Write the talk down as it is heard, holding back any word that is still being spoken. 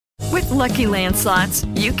Lucky Land Slots,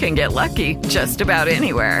 you can get lucky just about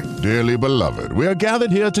anywhere. Dearly beloved, we are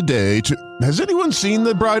gathered here today to... Has anyone seen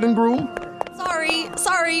the bride and groom?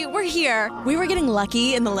 Sorry, we're here. We were getting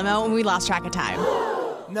lucky in the limo and we lost track of time.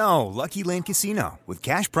 No, Lucky Land Casino, with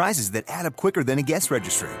cash prizes that add up quicker than a guest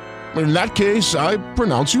registry. In that case, I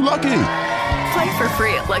pronounce you lucky. Play for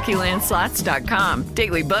free at LuckyLandSlots.com.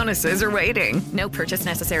 Daily bonuses are waiting. No purchase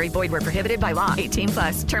necessary. Void where prohibited by law.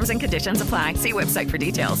 18+. Terms and conditions apply. See website for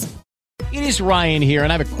details. It is Ryan here,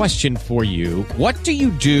 and I have a question for you. What do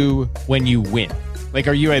you do when you win? Like,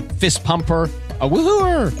 are you a fist pumper, a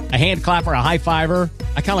woohooer, a hand clapper, a high fiver?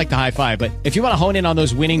 I kind of like the high five, but if you want to hone in on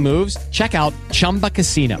those winning moves, check out Chumba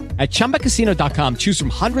Casino. At ChumbaCasino.com, choose from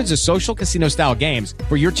hundreds of social casino-style games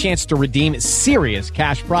for your chance to redeem serious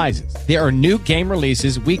cash prizes. There are new game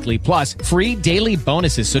releases weekly, plus free daily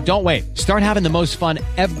bonuses, so don't wait. Start having the most fun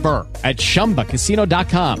ever at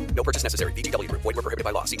ChumbaCasino.com. No purchase necessary. VGW. Void where prohibited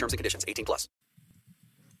by law. See terms and conditions. 18+.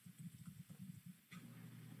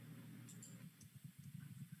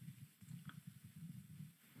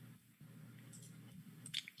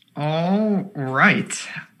 All right.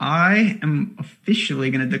 I am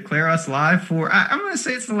officially going to declare us live for, I'm going to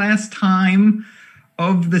say it's the last time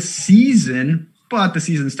of the season, but the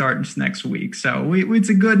season starts next week. So it's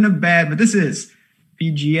a good and a bad, but this is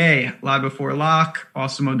PGA Live Before Lock,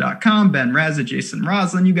 Awesemo.com, Ben Razza, Jason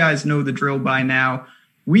Roslin. You guys know the drill by now.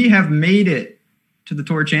 We have made it to the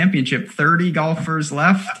Tour Championship. 30 golfers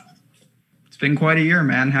left. It's been quite a year,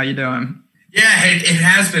 man. How you doing? Yeah, it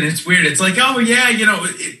has been. It's weird. It's like, oh, yeah,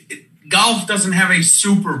 golf doesn't have a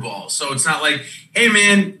Super Bowl. So it's not like, hey,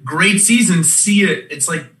 man, great season. See you. It's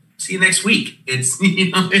like, see you next week. It's,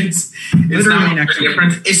 it's literally not much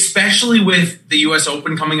different, especially with the U.S.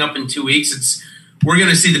 Open coming up in 2 weeks. We're going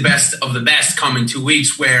to see the best of the best come in 2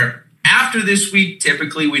 weeks, where after this week,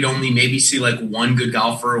 typically we'd only maybe see like one good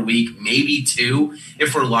golfer a week, maybe two,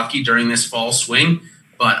 if we're lucky during this fall swing.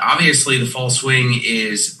 But obviously the fall swing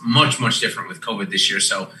is much, much different with COVID this year.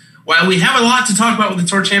 So while we have a lot to talk about with the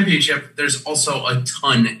Tour Championship, there's also a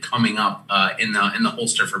ton coming up in the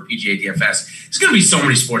holster for PGA DFS. There's going to be so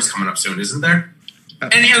many sports coming up soon, isn't there?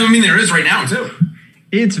 And there is right now too.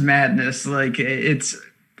 It's madness. Like, it's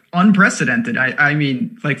unprecedented. I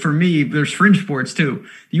mean, like, for me, there's fringe sports too.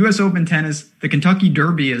 The U.S. Open tennis, the Kentucky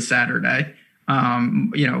Derby is Saturday.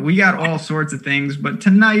 We got all sorts of things. But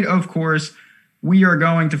tonight, of course, we are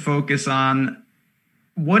going to focus on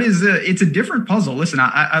it's a different puzzle. Listen,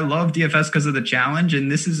 I love DFS because of the challenge,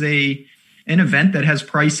 and this is an event that has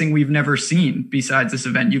pricing we've never seen besides this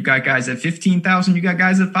event. You've got guys at 15,000, you got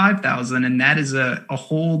guys at 5,000, and that is a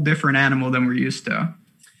whole different animal than we're used to.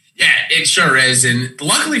 Yeah, it sure is. And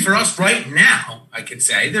luckily for us right now, I could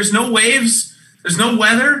say, there's no waves, there's no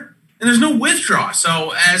weather, and there's no withdraw.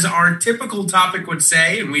 So as our typical topic would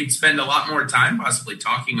say, and we'd spend a lot more time possibly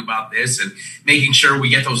talking about this and making sure we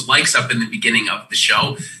get those likes up in the beginning of the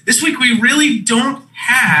show, this week we really don't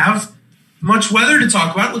have much weather to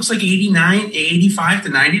talk about. It looks like 85 to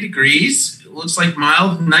 90 degrees. It looks like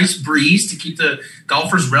mild, nice breeze to keep the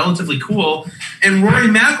golfers relatively cool. And Rory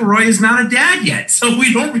McIlroy is not a dad yet, so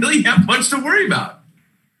we don't really have much to worry about.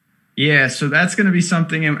 Yeah, so that's going to be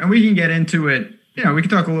something, and we can get into it. We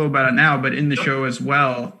can talk a little about it now, but in the show as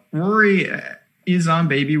well. Rory is on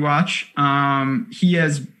baby watch. He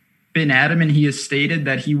has been adamant. He has stated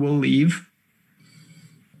that he will leave.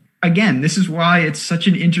 Again, this is why it's such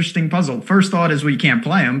an interesting puzzle. First thought is, well, you can't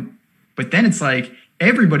play him. But then it's like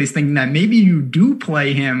everybody's thinking that maybe you do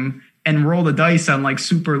play him and roll the dice on like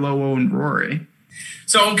super low-owned Rory.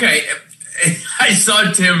 So, okay, I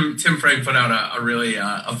saw Tim Frank put out a really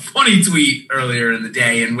a funny tweet earlier in the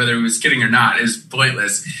day, and whether he was kidding or not is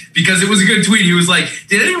pointless because it was a good tweet. He was like,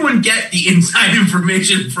 "Did anyone get the inside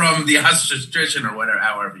information from the obstetrician or whatever,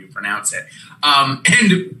 however you pronounce it?"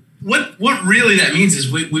 And what really that means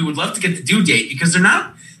is we would love to get the due date, because they're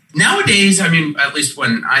not nowadays. I mean, at least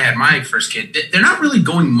when I had my first kid, they're not really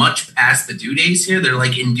going much past the due days here. They're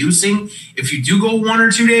like inducing if you do go 1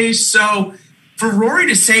 or 2 days. So for Rory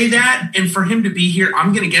to say that and for him to be here,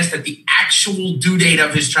 I'm going to guess that the actual due date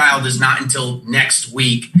of his child is not until next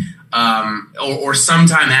week or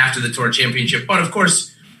sometime after the Tour Championship. But of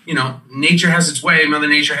course, nature has its way, Mother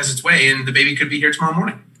Nature has its way, and the baby could be here tomorrow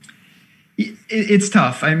morning. It's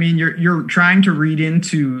tough. I mean, you're trying to read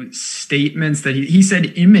into statements that he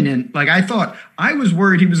said imminent. Like, I was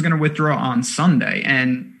worried he was going to withdraw on Sunday,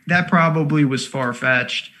 and that probably was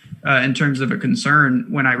far-fetched in terms of a concern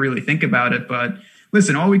when I really think about it. But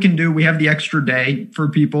listen, all we can do, we have the extra day for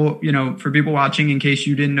people, for people watching, in case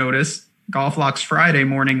you didn't notice. Golf Locks Friday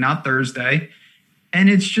morning, not Thursday. And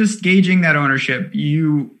it's just gauging that ownership.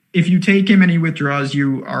 You if you take him and he withdraws,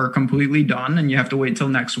 you are completely done and you have to wait till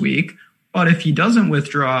next week. But if he doesn't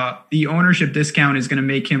withdraw, the ownership discount is going to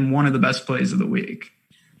make him one of the best plays of the week.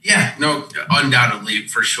 Yeah, no, undoubtedly,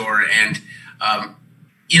 for sure. And,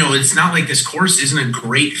 it's not like this course isn't a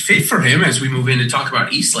great fit for him as we move in to talk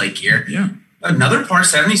about East Lake here. Yeah. Another par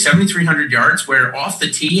 70, 7,300 yards, where off the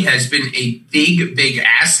tee has been a big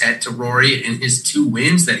asset to Rory in his 2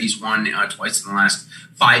 wins that he's won twice in the last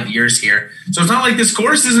 5 years here. So it's not like this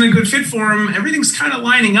course isn't a good fit for him. Everything's kind of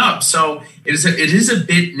lining up. So it is a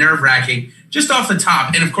bit nerve-wracking just off the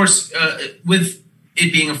top. And, of course, with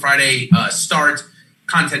it being a Friday start,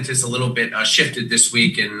 content is a little bit shifted this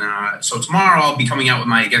week. And so tomorrow I'll be coming out with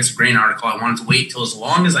my Against the Grain article. I wanted to wait till as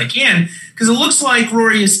long as I can because it looks like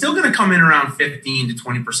Rory is still going to come in around 15 to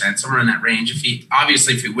 20%, somewhere in that range. If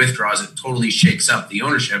he withdraws, it totally shakes up the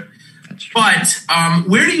ownership. But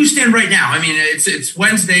where do you stand right now? I mean, it's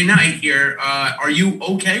Wednesday night here. Are you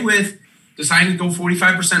okay with deciding to go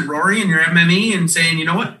 45% Rory in your MME and saying, you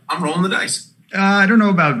know what, I'm rolling the dice? I don't know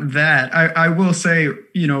about that. I will say,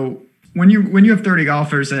 when you have 30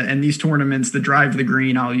 golfers and these tournaments, the drive the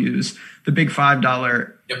green, I'll use the big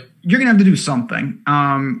 $5. Yep. You're going to have to do something.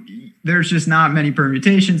 There's just not many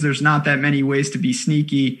permutations. There's not that many ways to be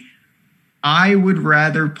sneaky. I would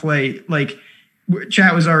rather play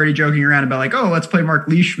Chat was already joking around about let's play Mark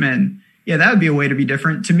Leishman. Yeah, that would be a way to be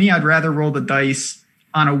different. To me, I'd rather roll the dice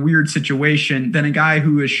on a weird situation than a guy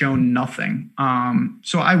who has shown nothing.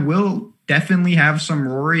 So I will definitely have some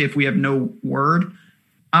Rory if we have no word.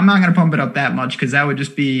 I'm not going to pump it up that much because that would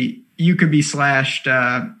just be, you could be slashed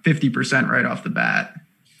 50% right off the bat.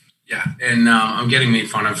 Yeah, and I'm getting made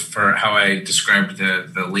fun of for how I described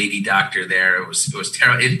the lady doctor there. It was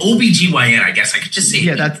terrible. OBGYN, I guess I could just say.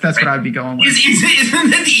 Yeah, that's right? What I'd be going with.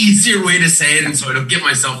 Isn't that the easier way to say it? And so I don't get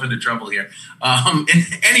myself into trouble here. In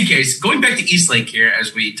any case, going back to East Lake here,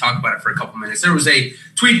 as we talk about it for a couple minutes, there was a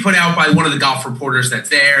tweet put out by one of the golf reporters that's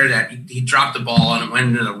there that he dropped the ball and it went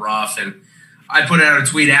into the rough. And I put out a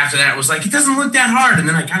tweet after that. It was like, it doesn't look that hard. And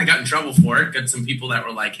then I kind of got in trouble for it. Got some people that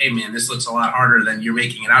were like, hey, man, this looks a lot harder than you're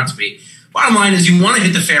making it out to be. Bottom line is you want to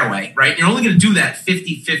hit the fairway, right? You're only going to do that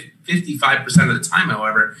 55% of the time,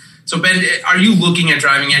 however. So, Ben, are you looking at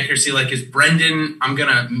driving accuracy? Like, is Brendan, I'm going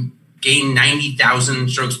to gain 90,000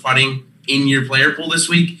 strokes putting in your player pool this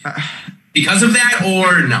week because of that,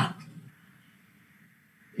 or no?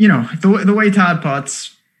 The way Todd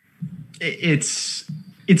putts, it's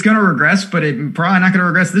going to regress, but it's probably not going to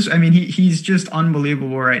regress this. I mean, he's just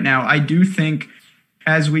unbelievable right now. I do think,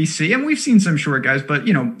 as we see, and we've seen some short guys, but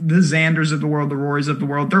the Xanders of the world, the Rorys of the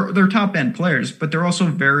world, they're top end players, but they're also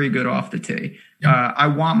very good off the tee. I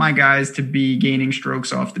want my guys to be gaining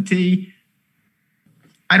strokes off the tee.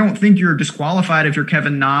 I don't think you're disqualified if you're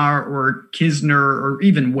Kevin Na or Kisner or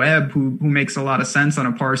even Webb, who makes a lot of sense on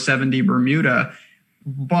a par 70 Bermuda.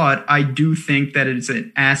 But I do think that it's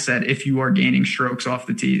an asset if you are gaining strokes off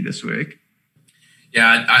the tee this week.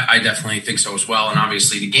 Yeah, I definitely think so as well. And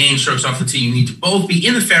obviously to gain strokes off the tee, you need to both be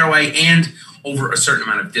in the fairway and over a certain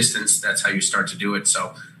amount of distance. That's how you start to do it.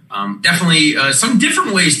 So definitely some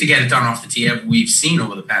different ways to get it done off the tee we've seen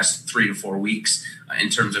over the past 3 to 4 weeks in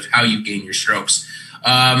terms of how you gain your strokes.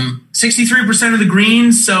 63% of the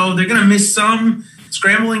greens, so they're going to miss some.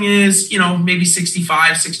 Scrambling is, maybe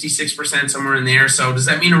 65, 66%, somewhere in there. So does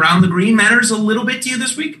that mean around the green matters a little bit to you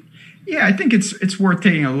this week? Yeah, I think it's worth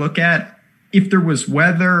taking a look at. If there was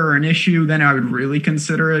weather or an issue, then I would really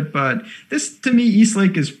consider it. But this, to me, East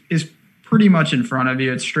Lake is pretty much in front of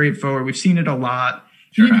you. It's straightforward. We've seen it a lot.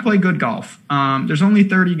 You need to play good golf. There's only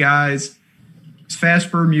 30 guys. It's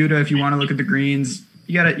fast Bermuda. If you want to look at the greens,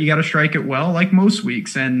 you gotta strike it well, like most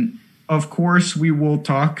weeks. And of course, we will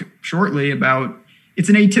talk shortly about. It's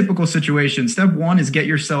an atypical situation. Step one is get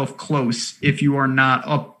yourself close if you are not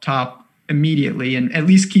up top immediately, and at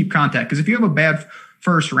least keep contact. Because if you have a bad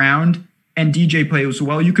first round and DJ plays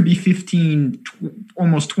well, you could be 15,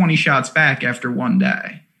 almost 20 shots back after one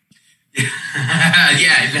day.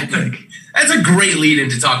 Yeah, that's a great lead in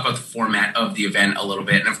to talk about the format of the event a little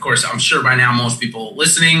bit. And of course, I'm sure by now most people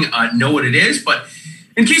listening know what it is. But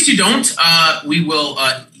in case you don't, we will.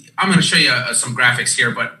 I'm going to show you some graphics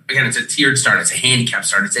here. But again, it's a tiered start. It's a handicap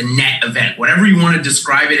start. It's a net event. Whatever you want to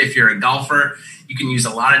describe it, if you're a golfer, you can use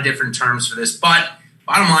a lot of different terms for this. But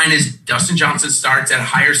bottom line is Dustin Johnson starts at a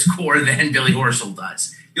higher score than Billy Horschel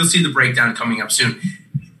does. You'll see the breakdown coming up soon.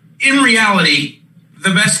 In reality,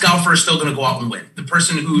 the best golfer is still going to go out and win. The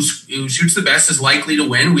person who shoots the best is likely to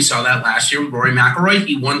win. We saw that last year with Rory McIlroy.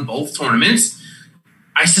 He won both tournaments.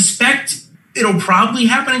 I suspect it'll probably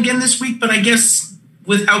happen again this week, but I guess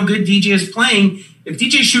with how good DJ is playing, if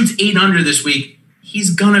DJ shoots 8 under this week, he's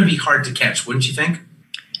going to be hard to catch, wouldn't you think?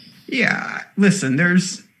 Yeah, listen,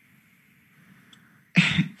 there's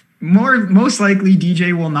most likely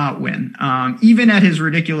DJ will not win, even at his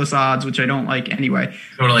ridiculous odds, which I don't like anyway.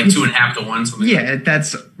 Go to like 2.5 to 1, something. Yeah,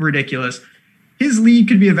 that's ridiculous. His lead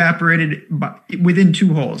could be evaporated within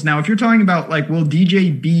 2 holes. Now, if you're talking about like, will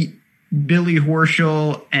DJ beat Billy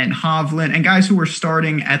Horschel and Hovland and guys who are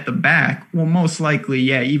starting at the back? Well, most likely,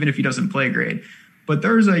 yeah, even if he doesn't play great. But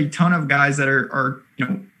there's a ton of guys that are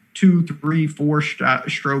 2, 3, 4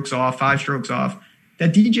 strokes off, 5 strokes off.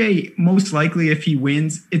 That DJ, most likely, if he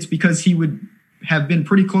wins, it's because he would have been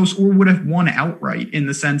pretty close or would have won outright in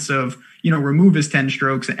the sense of, remove his 10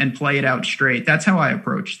 strokes and play it out straight. That's how I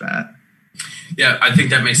approach that. Yeah, I think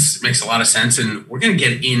that makes a lot of sense. And we're going to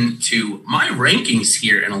get into my rankings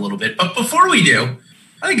here in a little bit. But before we do,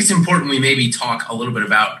 I think it's important we maybe talk a little bit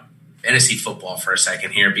about fantasy football for a second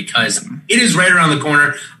here, because it is right around the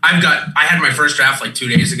corner. I had my first draft like 2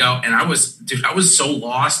 days ago, and I was so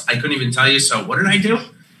lost I couldn't even tell you. So what did I do?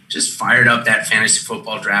 Just fired up that fantasy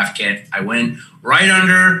football draft kit. I went right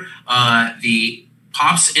under the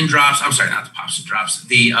pops and drops. I'm sorry, not the pops and drops.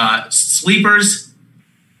 The sleepers,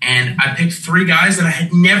 and I picked 3 guys that I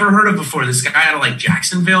had never heard of before. This guy out of like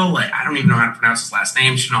Jacksonville, I don't even know how to pronounce his last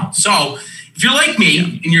name. Chanel. So if you're like me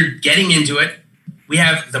and you're getting into it, we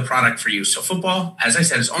have the product for you. So football, as I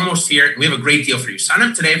said, is almost here. We have a great deal for you. Sign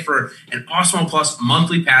up today for an Awesemo Plus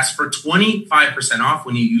monthly pass for 25% off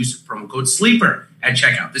when you use promo code SLEEPER at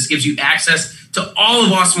checkout. This gives you access to all of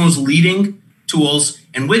Awesemo's leading tools.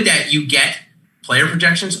 And with that, you get player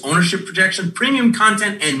projections, ownership projections, premium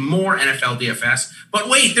content, and more NFL DFS. But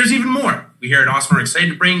wait, there's even more. We here at Awesemo are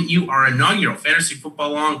excited to bring you our inaugural fantasy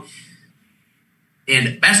football long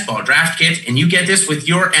and best ball draft kit, and you get this with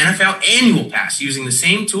your NFL annual pass using the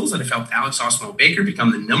same tools that have helped Alex Awesemo Baker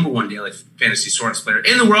become the #1 daily fantasy sports player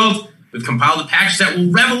in the world. We've compiled a package that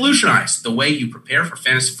will revolutionize the way you prepare for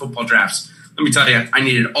fantasy football drafts. Let me tell you, I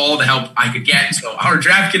needed all the help I could get. So our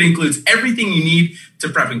draft kit includes everything you need to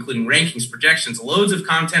prep, including rankings, projections, loads of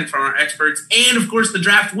content from our experts, and of course the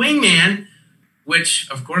draft wingman, which,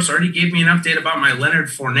 of course, already gave me an update about my Leonard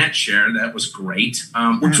Fournette share. That was great.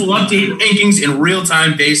 Which will update rankings in real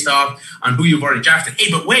time based off on who you've already drafted.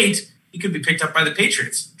 Hey, but wait, he could be picked up by the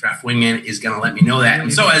Patriots. Draft Wingman is going to let me know that.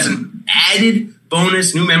 And so as an added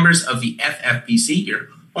bonus, new members of the FFPC, your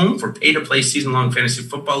home for pay-to-play season-long fantasy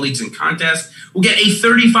football leagues and contests, will get a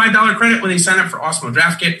 $35 credit when they sign up for Awesemo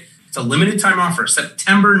Draft Kit. It's a limited-time offer,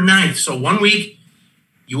 September 9th. So 1 week,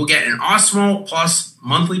 you will get an Awesemo Plus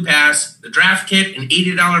monthly pass, the draft kit, an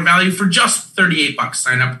 $80 value for just $38.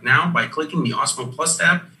 Sign up now by clicking the Awesemo Plus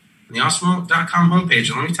tab on the Awesemo.com homepage.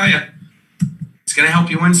 And let me tell you, it's going to help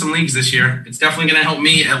you win some leagues this year. It's definitely going to help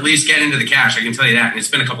me at least get into the cash. I can tell you that. And it's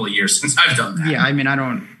been a couple of years since I've done that. Yeah, I mean,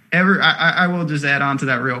 I will just add on to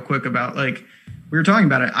that real quick about, like, we were talking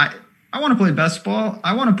about it. I want to play best ball.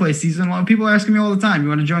 I want to play season long. People are asking me all the time, you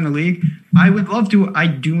want to join the league? I would love to. I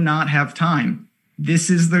do not have time.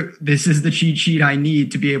 This is the cheat sheet I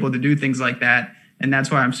need to be able to do things like that. And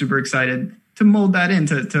that's why I'm super excited to mold that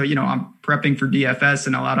into, I'm prepping for DFS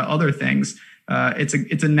and a lot of other things.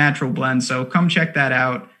 It's a natural blend. So come check that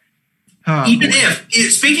out.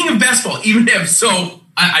 Speaking of best ball,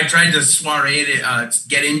 I tried to soiree it,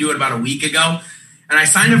 get into it about a week ago. And I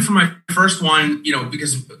signed up for my first one,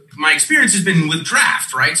 because my experience has been with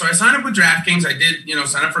draft, right? So I signed up with DraftKings. I did,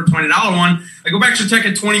 sign up for a $20 one. I go back to check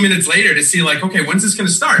it 20 minutes later to see, like, okay, when's this going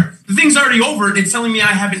to start? The thing's already over, and it's telling me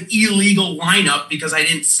I have an illegal lineup because I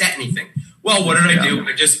didn't set anything. Well, what did I do?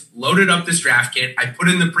 I just loaded up this draft kit. I put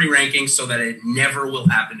in the pre-rankings so that it never will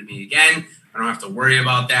happen to me again. I don't have to worry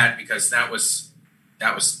about that because that was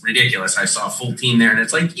ridiculous. I saw a full team there, and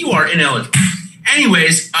it's like, you are ineligible.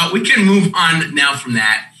 Anyways, we can move on now from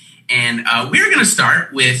that. And we're going to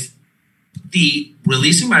start with the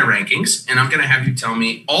releasing my rankings. And I'm going to have you tell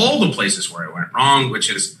me all the places where I went wrong, which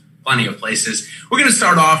is plenty of places. We're going to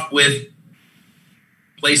start off with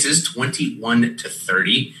places 21 to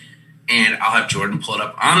 30. And I'll have Jordan pull it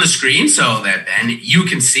up on the screen so that then you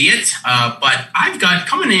can see it. But I've got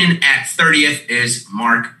coming in at 30th is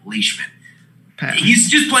Mark Leishman. He's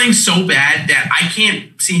just playing so bad that I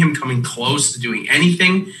can't see him coming close to doing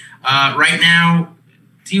anything right now.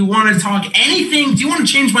 Do you want to talk anything? Do you want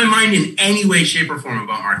to change my mind in any way, shape, or form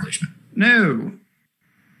about Mark Leishman? No.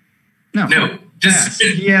 Just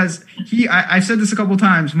I've said this a couple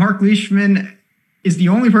times. Mark Leishman is the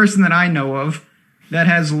only person that I know of that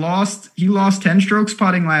has lost. He lost 10 strokes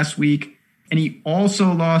putting last week, and he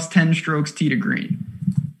also lost 10 strokes tee to green.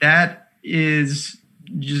 That is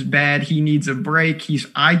just bad. He needs a break.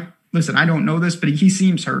 I don't know this, but he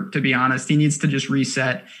seems hurt, to be honest. He needs to just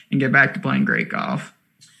reset and get back to playing great golf.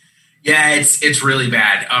 Yeah, it's really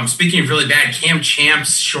bad. Speaking of really bad, Cam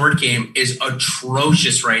Champ's short game is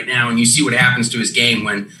atrocious right now, and you see what happens to his game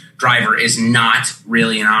when driver is not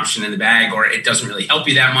really an option in the bag, or it doesn't really help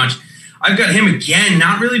you that much. I've got him again,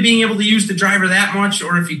 not really being able to use the driver that much,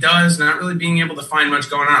 or if he does, not really being able to find much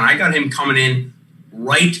going on. I got him coming in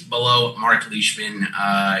right below Mark Leishman,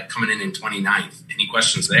 coming in 29th. Any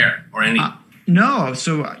questions there, or any? No.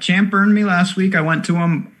 So Champ burned me last week. I went to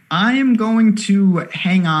him. I am going to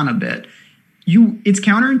hang on a bit. It's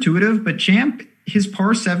counterintuitive, but Champ, his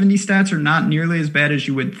par 70 stats are not nearly as bad as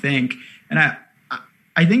you would think. And I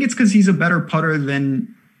think it's because he's a better putter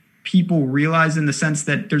than people realize, in the sense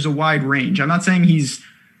that there's a wide range. I'm not saying he's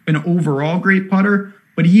an overall great putter,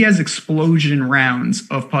 but he has explosion rounds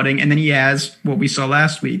of putting. And then he has what we saw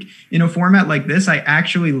last week. In a format like this, I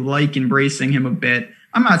actually like embracing him a bit.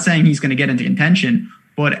 I'm not saying he's going to get into contention,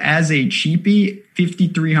 but as a cheapie,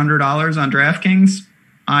 $5,300 on DraftKings,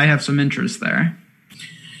 I have some interest there.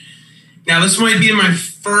 Now, this might be my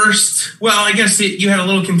first. Well, I guess you had a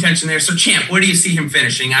little contention there. So, Champ, where do you see him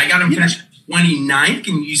finishing? I got him finishing 29th.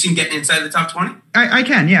 Can you see him getting inside the top 20? I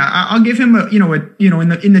can, yeah. I'll give him in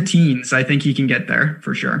the teens. I think he can get there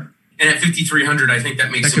for sure. And at 5,300, I think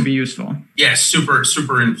that could be useful. Yeah, super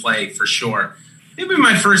in play for sure. Maybe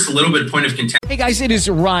my first little bit point of contention. Hey guys, it is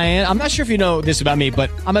Ryan. I'm not sure if you know this about me,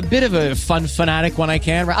 but I'm a bit of a fun fanatic when I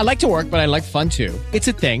can. I like to work, but I like fun too. It's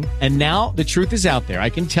a thing. And now the truth is out there. I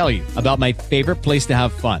can tell you about my favorite place to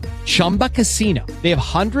have fun. Chumba Casino. They have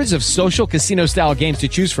hundreds of social casino style games to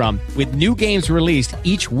choose from, with new games released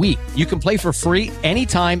each week. You can play for free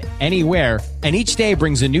anytime, anywhere. And each day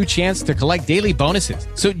brings a new chance to collect daily bonuses.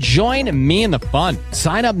 So join me in the fun.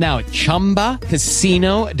 Sign up now at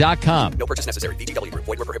ChumbaCasino.com. No purchase necessary. VGW Group.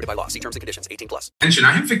 Void where prohibited by law. See terms and conditions. 18+. I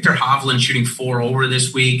have Victor Hovland shooting 4 over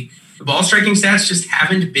this week. The ball striking stats just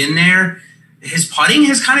haven't been there. His putting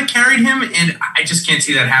has kind of carried him, and I just can't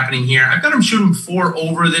see that happening here. I've got him shooting 4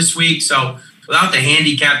 over this week, so without the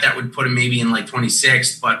handicap, that would put him maybe in like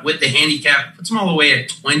 26th. But with the handicap, puts him all the way at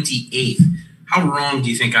 28th. How wrong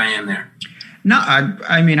do you think I am there? No,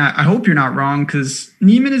 I mean, I hope you're not wrong, because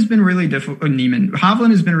Hovland has been really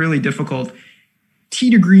difficult.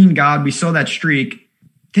 Tee to green God, we saw that streak.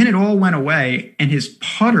 Then it all went away, and his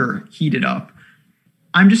putter heated up.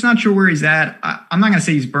 I'm just not sure where he's at. I'm not going to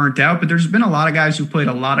say he's burnt out, but there's been a lot of guys who played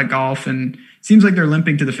a lot of golf, and it seems like they're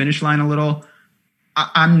limping to the finish line a little.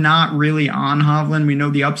 I'm not really on Hovland. We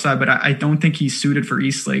know the upside, but I don't think he's suited for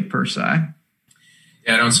Eastlake per se.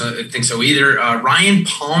 Yeah, I don't think so either. Ryan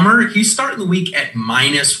Palmer, he's starting the week at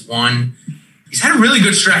 -1. He's had a really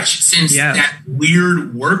good stretch since that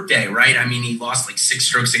weird work day, right? I mean, he lost like 6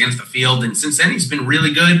 strokes against the field, and since then he's been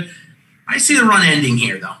really good. I see the run ending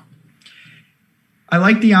here, though. I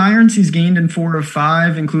like the irons. He's gained in 4 of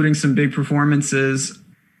 5, including some big performances.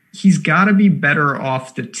 He's got to be better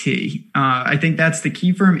off the tee. I think that's the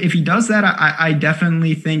key for him. If he does that, I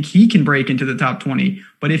definitely think he can break into the top 20.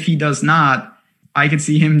 But if he does not, I could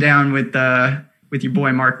see him down with your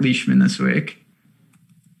boy Mark Leishman this week.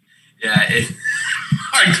 Yeah, it's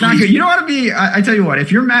not good. You don't want to be. I tell you what,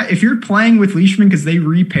 if you're playing with Leishman because they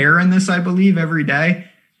repair in this, I believe every day,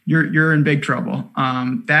 you're in big trouble.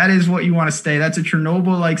 That is what you want to stay. That's a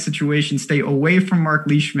Chernobyl-like situation. Stay away from Mark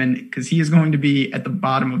Leishman because he is going to be at the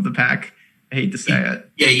bottom of the pack. I hate to say it.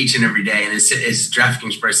 Yeah, each and every day, and his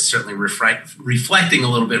DraftKings price is certainly reflecting a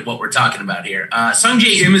little bit what we're talking about here.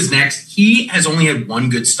 Sungjae Im is next. He has only had 1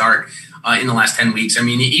 good start in the last 10 weeks. I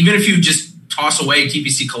mean, even if you just toss away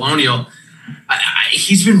TPC Colonial,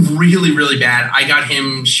 he's been really, really bad. I got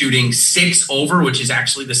him shooting 6 over, which is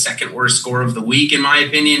actually the second worst score of the week, in my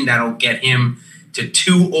opinion. That'll get him to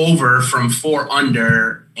 2 over from 4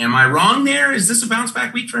 under. Am I wrong there? Is this a bounce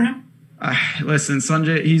back week for him? Listen,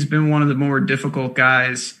 Sungjae, he's been one of the more difficult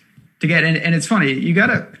guys to get. And it's funny,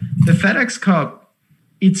 the FedEx Cup,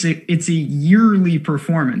 it's a yearly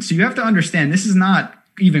performance. So you have to understand, this is not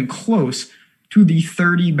even close to the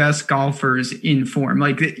 30 best golfers in form.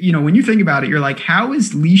 Like, when you think about it, you're like, how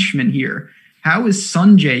is Leishman here? How is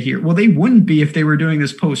Sungjae here? Well, they wouldn't be if they were doing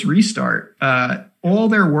this post restart. All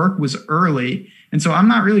their work was early. And so I'm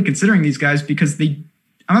not really considering these guys because I'm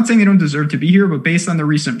not saying they don't deserve to be here, but based on the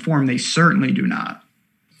recent form, they certainly do not.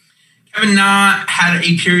 Kevin Na had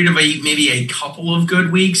a period of maybe a couple of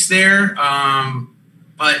good weeks there,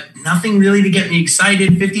 but nothing really to get me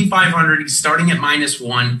excited. 5,500, he's starting at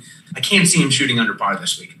 -1. I can't see him shooting under par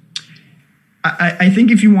this week. I think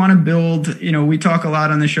if you want to build, we talk a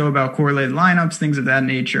lot on the show about correlated lineups, things of that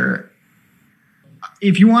nature.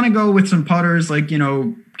 If you want to go with some putters like,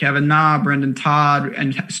 Kevin Na, Brendan Todd,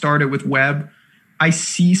 and start it with Webb, I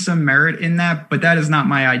see some merit in that, but that is not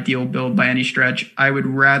my ideal build by any stretch. I would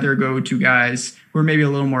rather go to guys who are maybe a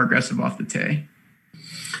little more aggressive off the tee.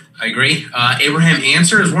 I agree. Abraham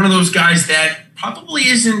Answer is one of those guys that probably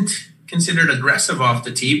isn't considered aggressive off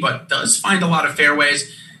the tee, but does find a lot of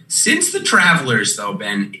fairways. Since the Travelers, though,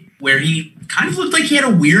 Ben, where he kind of looked like he had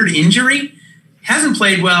a weird injury, hasn't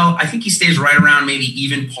played well. I think he stays right around maybe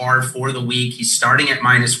even par for the week. He's starting at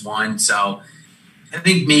 -1, so I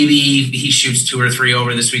think maybe he shoots 2 or 3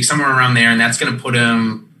 over this week, somewhere around there, and that's going to put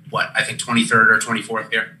him, 23rd or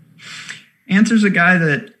 24th here. Answer's a guy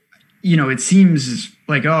that, it seems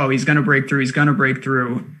like, oh, he's going to break through. He's going to break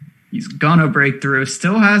through. He's going to break through.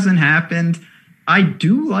 Still hasn't happened. I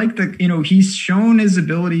do like he's shown his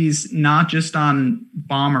abilities not just on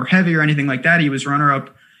bomb or heavy or anything like that. He was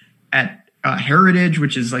runner-up at Heritage,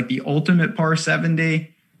 which is like the ultimate par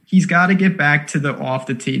 70. He's got to get back to the off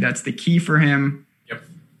the tee. That's the key for him. Yep.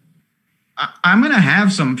 I'm going to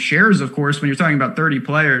have some shares, of course, when you're talking about 30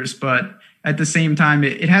 players, but at the same time,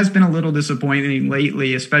 it has been a little disappointing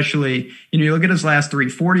lately, especially, you look at his last 3,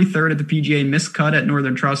 43rd at the PGA, missed cut at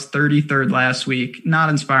Northern Trust, 33rd last week, not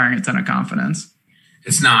inspiring a ton of confidence.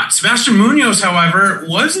 It's not. Sebastian Munoz, however,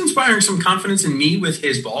 was inspiring some confidence in me with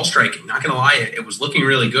his ball striking. Not going to lie, it was looking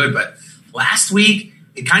really good, but last week,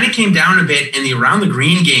 it kind of came down a bit, and the around the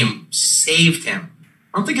green game saved him.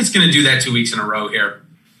 I don't think it's going to do that 2 weeks in a row here.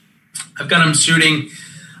 I've got him shooting,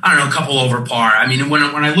 a couple over par. I mean, when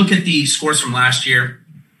I look at the scores from last year,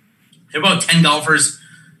 about 10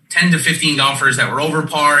 to 15 golfers that were over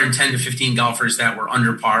par and 10 to 15 golfers that were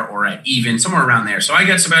under par or at even, somewhere around there. So I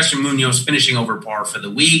got Sebastian Munoz finishing over par for the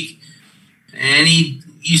week.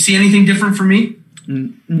 You see anything different from me?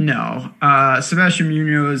 No. Sebastian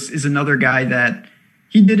Munoz is another guy that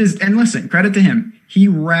he did and listen, credit to him. He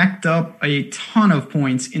racked up a ton of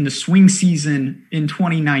points in the swing season in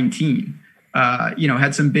 2019.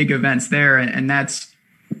 Had some big events there, and that's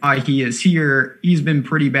why he is here. He's been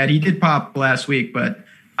pretty bad. He did pop last week, but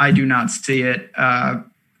I do not see it.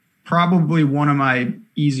 Probably one of my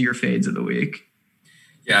easier fades of the week.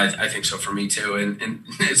 Yeah, I think so for me too. And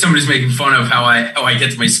somebody's making fun of how I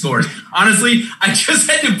get to my scores. Honestly, I just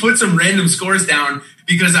had to put some random scores down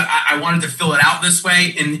because I wanted to fill it out this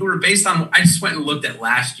way, and they were based on. I just went and looked at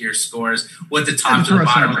last year's scores, what the top to the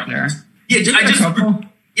bottom was.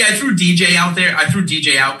 Yeah, I threw DJ out there. I threw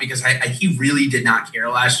DJ out because he really did not care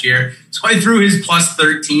last year. So I threw his plus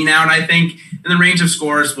 13 out, I think. And the range of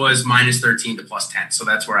scores was -13 to +10. So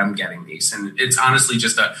that's where I'm getting these. And it's honestly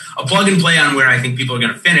just a plug and play on where I think people are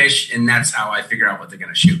going to finish. And that's how I figure out what they're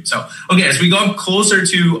going to shoot. So, okay, as we go up closer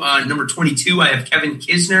to number 22, I have Kevin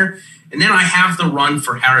Kisner. And then I have the run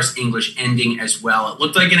for Harris English ending as well. It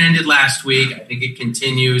looked like it ended last week. I think it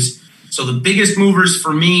continues. So the biggest movers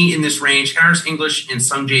for me in this range, Harris English and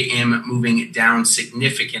Sungjae Im moving down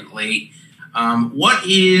significantly. What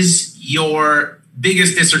is your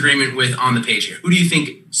biggest disagreement with on the page here? Who do you think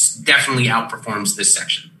definitely outperforms this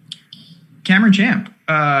section? Cameron Champ,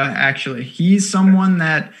 actually. He's someone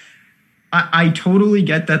that I totally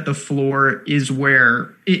get that the floor is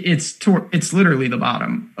where it's literally the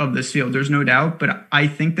bottom of this field. There's no doubt, but I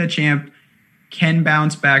think that Champ can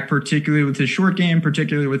bounce back, particularly with his short game,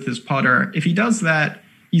 particularly with his putter. If he does that,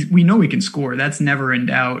 we know he can score. That's never in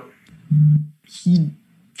doubt.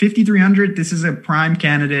 5,300, this is a prime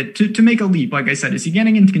candidate to make a leap. Like I said, is he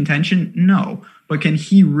getting into contention? No. But can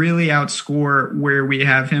he really outscore where we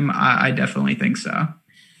have him? I definitely think so.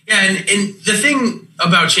 Yeah, and the thing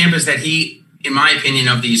about Champ is that he, in my opinion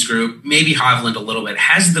of these group, maybe Hovland a little bit,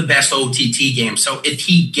 has the best OTT game. So if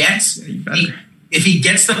he gets... If he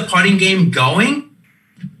gets the putting game going,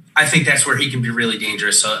 I think that's where he can be really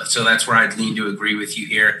dangerous. So that's where I'd lean to agree with you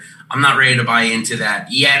here. I'm not ready to buy into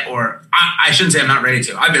that yet, or I shouldn't say I'm not ready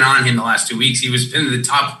to. I've been on him the last 2 weeks. He was been the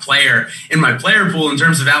top player in my player pool in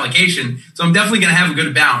terms of allocation. So I'm definitely going to have a good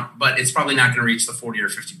amount, but it's probably not going to reach the 40 or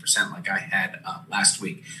 50% like I had last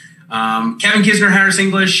week. Kevin Kisner, Harris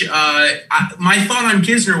English. My thought on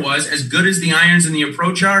Kisner was, as good as the irons and the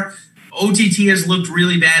approach are, OTT has looked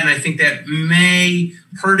really bad, and I think that may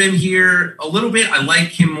hurt him here a little bit. I like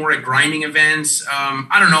him more at grinding events.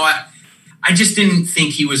 I don't know. I just didn't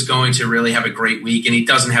think he was going to really have a great week, and he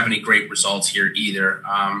doesn't have any great results here either.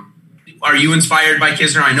 Are you inspired by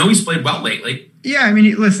Kisner? I know he's played well lately. Yeah, I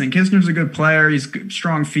mean, listen, Kisner's a good player. He's good,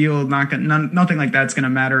 strong field. Nothing like that's going to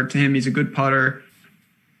matter to him. He's a good putter.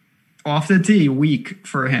 Off the tee, weak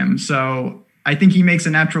for him. So I think he makes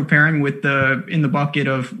a natural pairing with in the bucket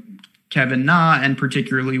of Kevin Na and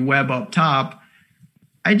particularly Webb up top.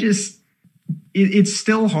 it's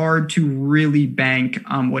still hard to really bank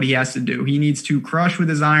on what he has to do. He needs to crush with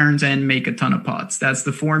his irons and make a ton of putts. That's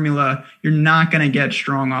the formula. You're not going to get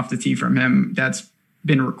strong off the tee from him. That's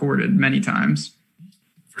been recorded many times.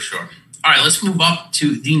 For sure. All right, let's move up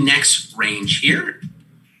to the next range here.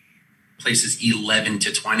 Places 11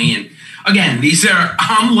 to 20. And again, these are,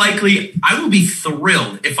 I will be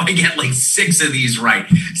thrilled if I get like 6 of these right.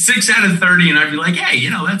 6 out of 30, and I'd be like, hey,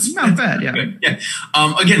 that's not bad. Yeah. Good. Yeah.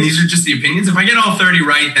 Again, these are just the opinions. If I get all 30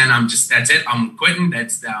 right, then that's it. I'm quitting.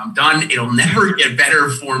 I'm done. It'll never get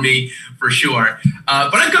better for me, for sure.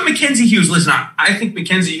 But I've got Mackenzie Hughes. Listen, I think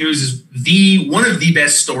Mackenzie Hughes is one of the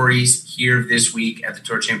best stories here this week at the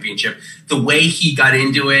Tour Championship. The way he got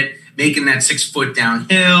into it, making that 6-foot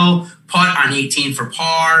downhill, putt on 18 for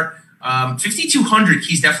par. 5,200,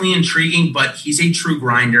 he's definitely intriguing, but he's a true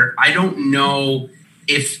grinder. I don't know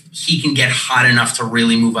if he can get hot enough to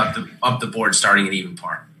really move up the board starting at even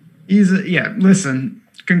par. Listen,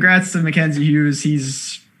 congrats to Mackenzie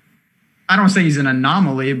Hughes. I don't say he's an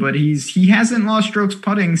anomaly, but he hasn't lost strokes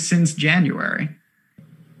putting since January.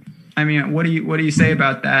 I mean, what do you say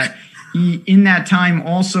about that? He, in that time,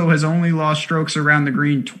 also has only lost strokes around the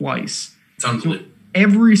green twice. It's unbelievable. So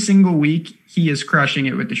every single week, he is crushing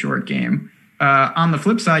it with the short game. On the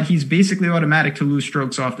flip side, he's basically automatic to lose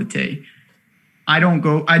strokes off the tee. I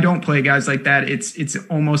don't play guys like that. It's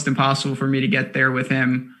almost impossible for me to get there with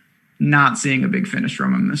him. Not seeing a big finish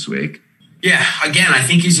from him this week. Yeah, again, I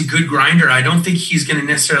think he's a good grinder. I don't think he's going to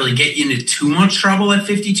necessarily get you into too much trouble at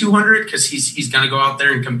 5,200 because he's going to go out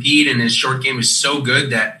there and compete, and his short game is so good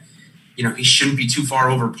that he shouldn't be too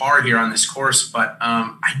far over par here on this course. But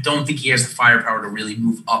I don't think he has the firepower to really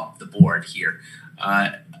move up the board here.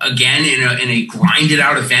 Again, in a grinded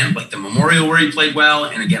out event like the Memorial where he played well,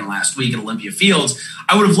 and again last week at Olympia Fields,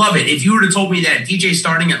 I would have loved it. If you were to told me that DJ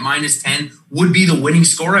starting at -10 would be the winning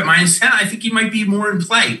score at -10, I think he might be more in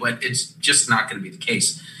play, but it's just not going to be the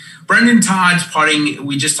case. Brendan Todd's putting,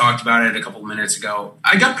 we just talked about it a couple of minutes ago.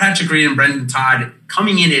 I got Patrick Reed and Brendan Todd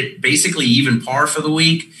coming in at basically even par for the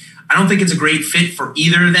week. I don't think it's a great fit for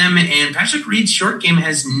either of them, and Patrick Reed's short game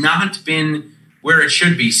has not been where it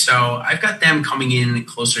should be. So I've got them coming in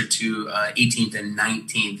closer to 18th and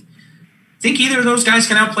 19th. Think either of those guys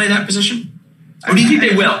can outplay that position? Or do you think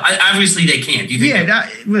they will? Obviously they can. Do you think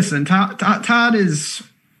listen, Todd is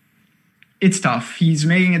 – it's tough. He's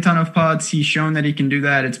making a ton of putts. He's shown that he can do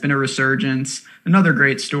that. It's been a resurgence. Another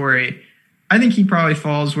great story. I think he probably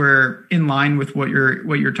falls in line with what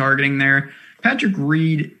you're targeting there. Patrick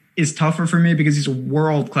Reed is tougher for me because he's a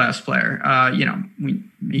world-class player.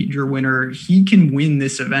 Major winner. He can win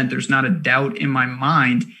this event. There's not a doubt in my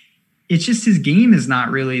mind. It's just his game is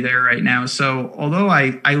not really there right now. So although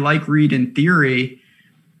I like Reed in theory,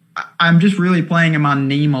 I'm just really playing him on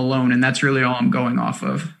name alone, and that's really all I'm going off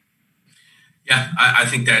of. Yeah, I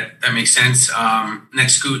think that makes sense.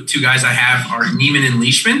 Next two guys I have are Neiman and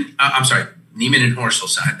Leishman. I'm sorry, Neiman and Horschel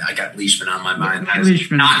side. I got Leishman on my mind.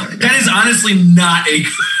 That is honestly not a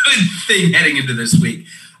good thing heading into this week.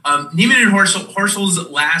 Neiman and Horschel's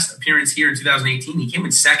last appearance here in 2018, he came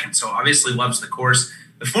in second, so obviously loves the course.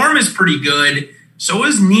 The form is pretty good. So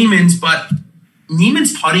is Neiman's, but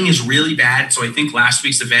Neiman's putting is really bad, so I think last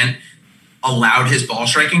week's event allowed his ball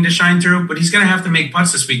striking to shine through, but he's going to have to make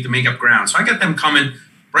putts this week to make up ground. So I got them coming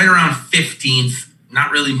right around 15th,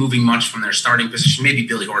 not really moving much from their starting position. Maybe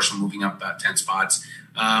Billy Horschel moving up about 10 spots.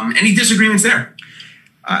 Any disagreements there?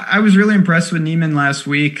 I was really impressed with Neiman last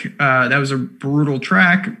week. That was a brutal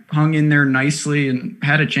track, hung in there nicely and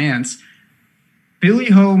had a chance. Billy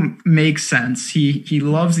Ho makes sense. He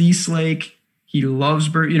loves East Lake. He loves,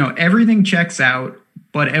 everything checks out,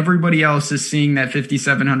 but everybody else is seeing that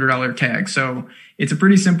 $5,700 tag. So it's a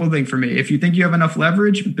pretty simple thing for me. If you think you have enough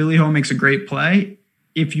leverage, Billy Ho makes a great play.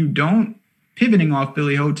 If you don't, pivoting off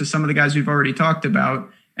Billy Ho to some of the guys we've already talked about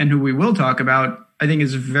and who we will talk about, I think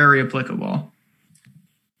is very applicable.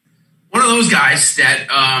 One of those guys that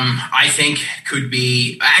I think could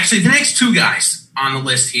be actually the next two guys on the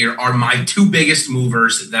list here are my two biggest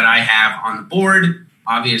movers that I have on the board.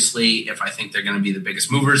 Obviously, if I think they're going to be the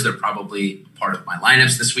biggest movers, they're probably part of my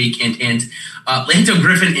lineups this week. Hint, hint. Lanto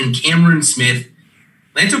Griffin and Cameron Smith.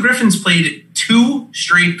 Lanto Griffin's played 2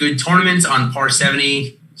 straight good tournaments on par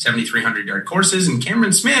 70, 7,300-yard courses, and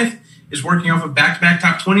Cameron Smith is working off of back-to-back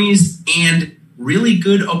top 20s and really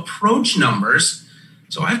good approach numbers.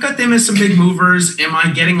 So I've got them as some big movers. Am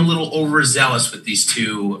I getting a little overzealous with these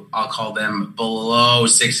two? I'll call them below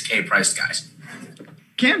 6K priced guys.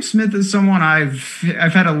 Cam Smith is someone I've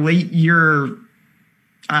had a late year.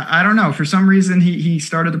 I don't know. For some reason, he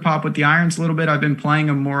started to pop with the irons a little bit. I've been playing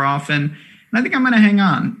him more often, and I think I'm going to hang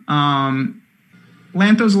on.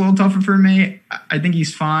 Lanto's a little tougher for me. I think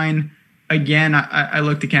he's fine. Again, I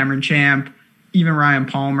looked at Cameron Champ, even Ryan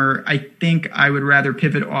Palmer. I think I would rather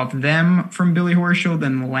pivot off them from Billy Horschel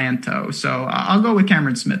than Lanto. So I'll go with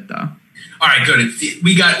Cameron Smith, though. All right, good.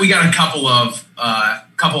 We got a couple of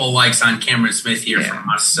likes on Cameron Smith here from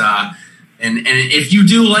us. And if you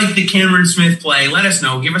do like the Cameron Smith play, let us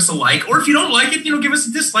know. Give us a like. Or if you don't like it, give us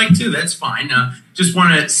a dislike too. That's fine. Just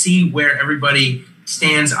want to see where everybody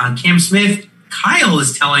stands on Cam Smith. Kyle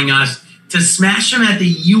is telling us to smash him at the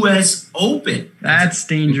U.S. Open. That's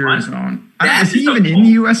danger zone. Is he even in the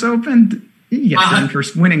U.S. Open? He gets in for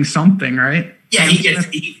winning something, right? Yeah,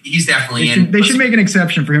 he's definitely in. They should make an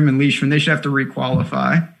exception for him and Leishman. They should have to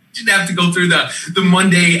requalify. Should have to go through the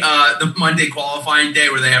Monday qualifying day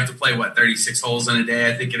where they have to play 36 holes in a day,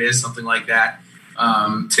 I think it is, something like that,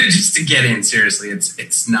 to get in. Seriously,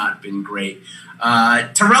 it's not been great.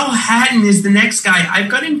 Tyrrell Hatton is the next guy. I've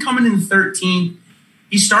got him coming in 13th.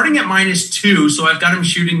 He's starting at -2, so I've got him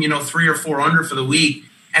shooting 3 or 4 under for the week.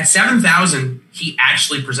 At 7,000, he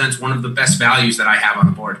actually presents one of the best values that I have on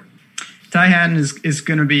the board. Ty Hatton is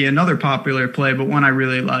going to be another popular play, but one I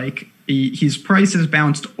really like. His price has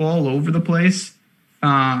bounced all over the place.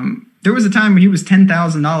 There was a time when he was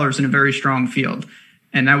 $10,000 in a very strong field,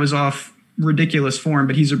 and that was off ridiculous form,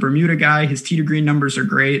 but he's a Bermuda guy. His tee to green numbers are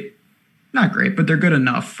great. Not great, but they're good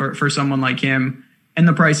enough for someone like him, and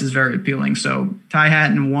the price is very appealing. So Ty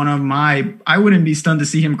Hatton, I wouldn't be stunned to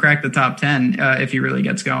see him crack the top 10 if he really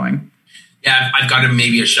gets going. Yeah, I've got him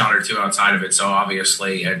maybe a shot or two outside of it, so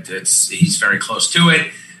obviously he's very close to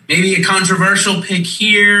it. Maybe a controversial pick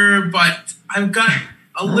here, but I've got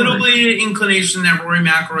a little bit of inclination that Rory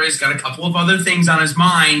McIlroy's got a couple of other things on his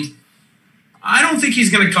mind. I don't think he's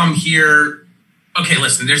going to come here. Okay,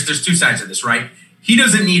 listen, there's two sides of this, right? He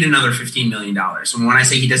doesn't need another $15 million. And when I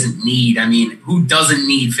say he doesn't need, I mean, who doesn't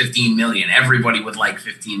need $15 million? Everybody would like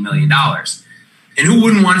 $15 million. And who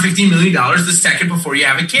wouldn't want $15 million the second before you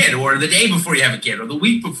have a kid, or the day before you have a kid, or the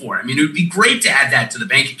week before? I mean, it would be great to add that to the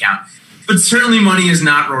bank account. But certainly money is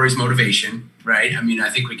not Rory's motivation, right? I mean, I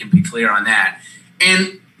think we can be clear on that.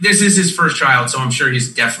 And this is his first child, so I'm sure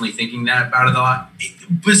he's definitely thinking that about it a lot.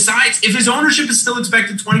 Besides, if his ownership is still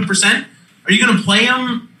expected 20%, are you going to play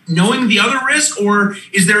him knowing the other risk, or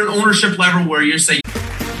is there an ownership level where you're saying...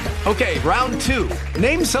 Okay, round 2.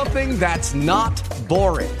 Name something that's not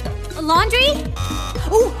boring. A laundry?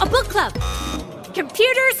 Ooh, a book club.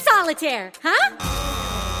 Computer solitaire, huh?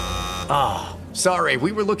 Ah, sorry,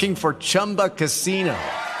 we were looking for Chumba Casino.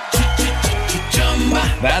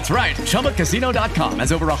 That's right, ChumbaCasino.com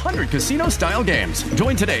has over 100 casino-style games.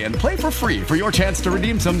 Join today and play for free for your chance to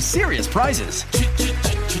redeem some serious prizes.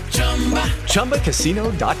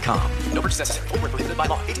 ChumbaCasino.com. No purchase necessary. Void where prohibited by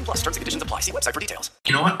law. 18+. Terms and conditions apply. See website for details.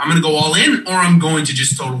 You know what? I'm going to go all in, or I'm going to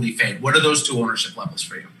just totally fade. What are those two ownership levels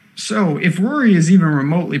for you? So if Rory is even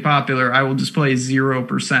remotely popular, I will just play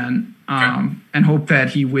 0% and hope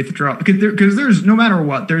that he withdraws. Because there's, no matter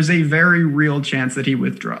what, there's a very real chance that he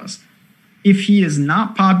withdraws. If he is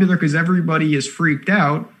not popular because everybody is freaked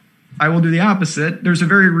out, I will do the opposite. There's a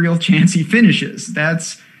very real chance he finishes.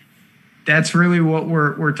 That's really what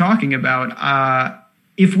we're talking about.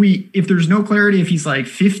 If there's no clarity, if he's like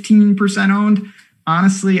 15% owned,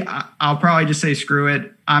 honestly, I'll probably just say screw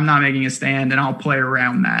it. I'm not making a stand, and I'll play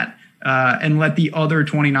around that and let the other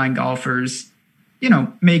 29 golfers,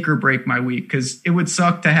 make or break my week, because it would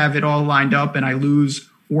suck to have it all lined up and I lose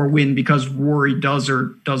or win because Rory does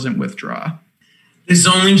or doesn't withdraw. This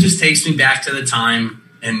only just takes me back to the time,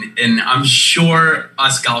 and I'm sure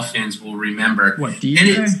us golf fans will remember. What,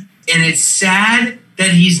 DJ? And it's sad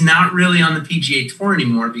that he's not really on the PGA Tour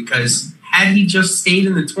anymore, because had he just stayed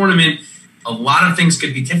in the tournament, a lot of things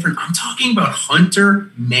could be different. I'm talking about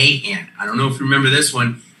Hunter Mahan. I don't know if you remember this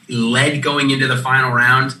one. He led going into the final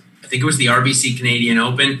round. I think it was the RBC Canadian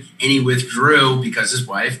Open, and he withdrew because his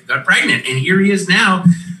wife got pregnant. And here he is now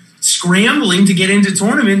scrambling to get into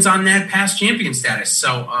tournaments on that past champion status.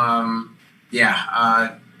 So,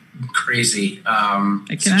 crazy.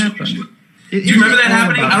 It can happen. Do you remember that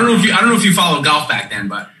happening? I don't know if you followed golf back then,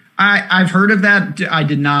 but I've heard of that. I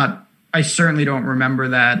did not. I certainly don't remember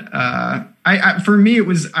that. For me, it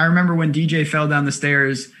was. I remember when DJ fell down the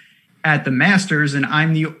stairs at the Masters, and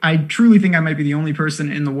I truly think I might be the only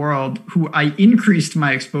person in the world who I increased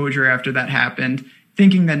my exposure after that happened,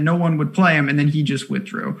 thinking that no one would play him, and then he just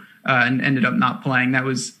withdrew and ended up not playing. That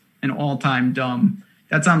was an all-time dumb.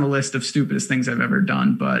 That's on the list of stupidest things I've ever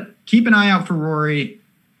done. But keep an eye out for Rory.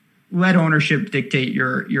 Let ownership dictate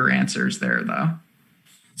your answers there, though.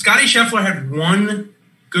 Scotty Scheffler had one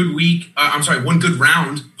good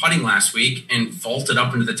round putting last week and vaulted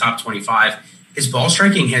up into the top 25. his ball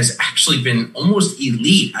striking has actually been almost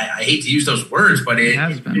elite. I hate to use those words, but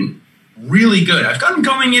it's been really good. I've got him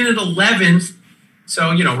coming in at 11th.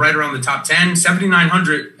 So, right around the top 10,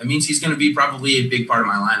 7,900. That means he's going to be probably a big part of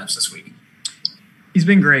my lineups this week. He's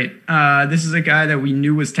been great. This is a guy that we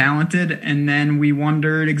knew was talented, and then we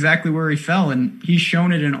wondered exactly where he fell, and he's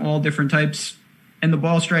shown it in all different types. And the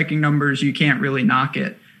ball striking numbers, you can't really knock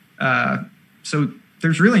it. So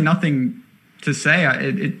there's really nothing to say.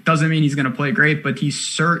 It doesn't mean he's going to play great, but he's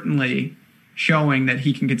certainly showing that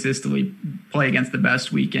he can consistently play against the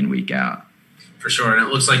best week in, week out. For sure. And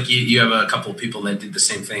it looks like you have a couple of people that did the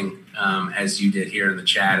same thing as you did here in the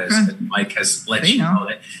chat, as Mike has let you know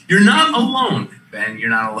that you're not alone, Ben. You're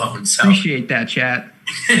not alone. So appreciate that, chat.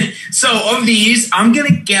 So of these, I'm going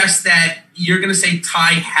to guess that you're going to say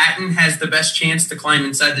Ty Hatton has the best chance to climb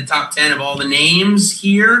inside the top 10 of all the names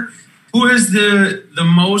here. Who has the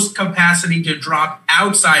most capacity to drop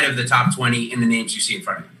outside of the top 20 in the names you see in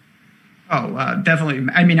front of you? Oh, definitely.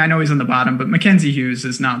 I mean, I know he's on the bottom, but Mackenzie Hughes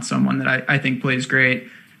is not someone that I think plays great.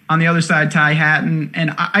 On the other side, Ty Hatton.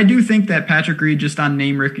 And I do think that Patrick Reed, just on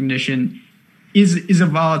name recognition, is a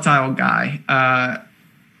volatile guy.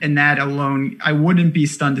 And that alone, I wouldn't be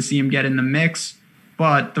stunned to see him get in the mix.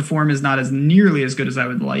 But the form is not as nearly as good as I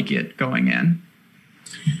would like it going in.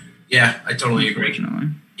 Yeah, I totally agree.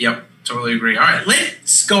 Yep, totally agree. All right,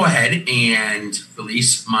 let's go ahead and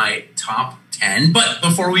release my top 10. But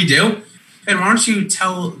before we do, Ben, why don't you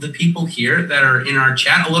tell the people here that are in our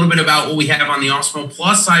chat a little bit about what we have on the Osmo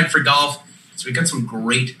Plus side for golf. So we've got some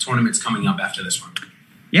great tournaments coming up after this one.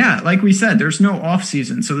 Yeah, like we said, there's no off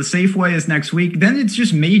season. So the Safeway is next week. Then it's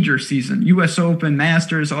just major season, U.S. Open,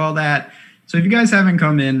 Masters, all that. So if you guys haven't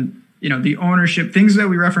come in, the ownership, things that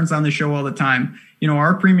we reference on the show all the time,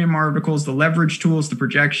 our premium articles, the leverage tools, the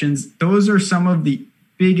projections, those are some of the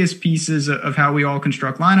biggest pieces of how we all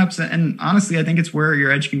construct lineups. And honestly, I think it's where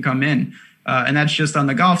your edge can come in. And that's just on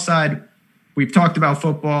the golf side. We've talked about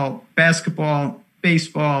football, basketball,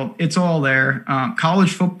 baseball. It's all there.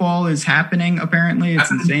 College football is happening. Apparently,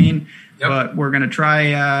 it's insane. Yep. But we're gonna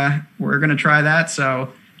try that.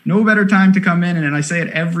 So no better time to come in. And I say it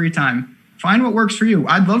every time. Find what works for you.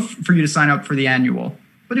 I'd love for you to sign up for the annual,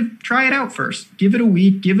 but try it out first. Give it a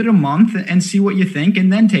week, give it a month, and see what you think,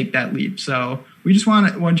 and then take that leap. So we just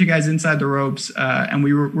want you guys inside the ropes, and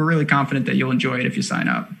we're really confident that you'll enjoy it if you sign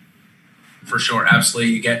up. For sure,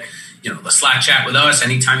 absolutely. You get the Slack chat with us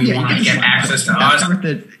anytime you want to get access to us. Worth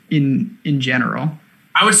it in general.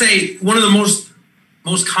 I would say one of the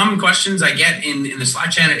most common questions I get in the Slack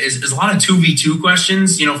chat is a lot of 2v2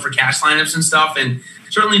 questions, for cash lineups and stuff. And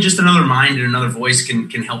certainly just another mind and another voice can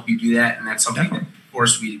help you do that. And that's something that, of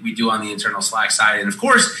course, we do on the internal Slack side. And of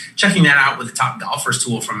course, checking that out with the Top Golfers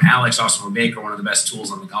tool from Alex Osmo Baker, one of the best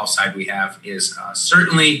tools on the golf side we have, is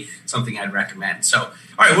certainly something I'd recommend. So,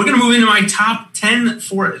 all right, we're going to move into my top 10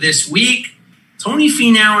 for this week. Tony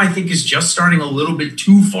Finau, I think, is just starting a little bit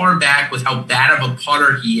too far back with how bad of a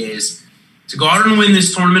putter he is to go out and win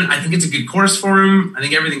this tournament. I think it's a good course for him. I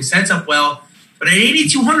think everything sets up well. But at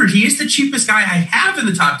 8,200, he is the cheapest guy I have in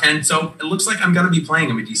the top 10, so it looks like I'm going to be playing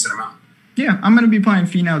him a decent amount. Yeah, I'm going to be playing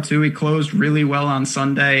Finau too. He closed really well on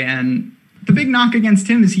Sunday, and the big knock against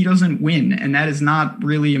him is he doesn't win, and that is not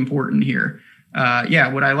really important here.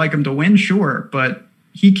 Would I like him to win? Sure, but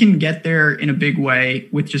he can get there in a big way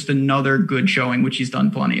with just another good showing, which he's done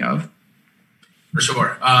plenty of. For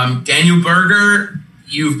sure. Daniel Berger,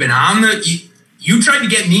 you've been on you tried to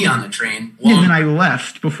get me on the train. And then I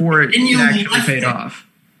left before it actually paid off.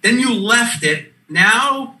 Then you left it.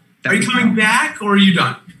 Now, are you coming back or are you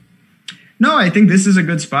done? No, I think this is a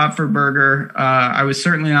good spot for Berger. I was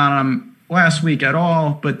certainly not on him last week at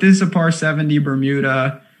all, but this is a par 70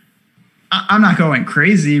 Bermuda. I'm not going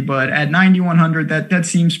crazy, but at 9,100, that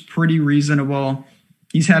seems pretty reasonable.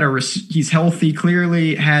 He's healthy,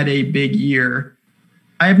 clearly had a big year.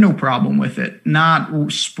 I have no problem with it.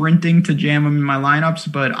 Not sprinting to jam him in my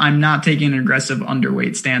lineups, but I'm not taking an aggressive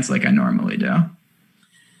underweight stance like I normally do.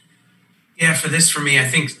 Yeah, for me, I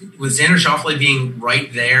think with Xander Schauffele being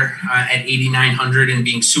right there at 8,900 and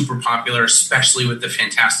being super popular, especially with the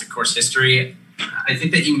fantastic course history, I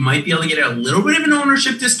think that you might be able to get a little bit of an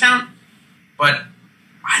ownership discount, but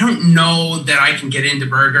I don't know that I can get into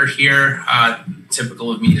Berger here.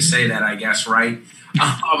 Typical of me to say that, I guess, right?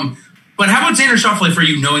 But how about Xander Schauffele for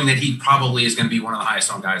you, knowing that he probably is going to be one of the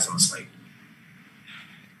highest owned guys on the slate?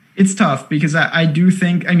 It's tough because I do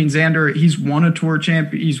think, Xander, he's won a tour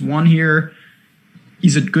champ. He's won here.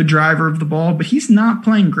 He's a good driver of the ball, but he's not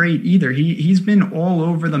playing great either. He's been all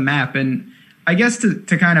over the map. And I guess to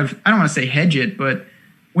kind of, I don't want to say hedge it, but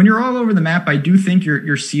when you're all over the map, I do think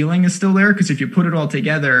your ceiling is still there because if you put it all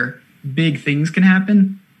together, big things can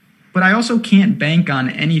happen. But I also can't bank on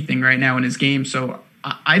anything right now in his game. So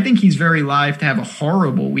I think he's very live to have a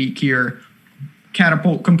horrible week here,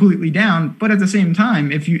 catapult completely down. But at the same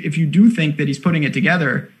time, if you do think that he's putting it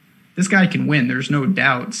together, this guy can win. There's no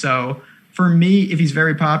doubt. So for me, if he's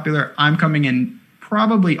very popular, I'm coming in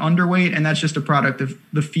probably underweight, and that's just a product of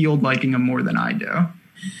the field liking him more than I do.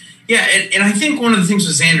 Yeah, and I think one of the things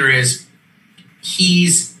with Xander is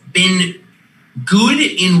he's been good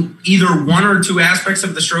in either one or two aspects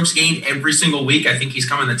of the strokes gained every single week. I think he's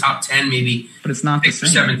come in the top 10 maybe, but it's not 6 or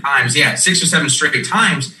 7 times. Yeah, 6 or 7 straight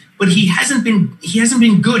times. But he hasn't been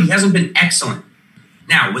good. He hasn't been excellent.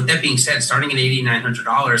 Now, with that being said, starting at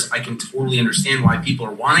 $8,900, I can totally understand why people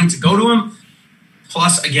are wanting to go to him.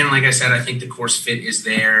 Plus, again, like I said, I think the course fit is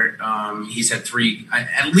there. He's had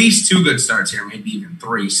at least 2 good starts here, maybe even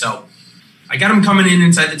 3. So I got him coming in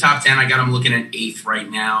inside the top 10. I got him looking at 8th right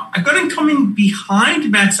now. I've got him coming behind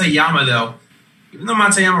Matsuyama, though. Even though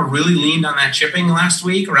Matsuyama really leaned on that chipping last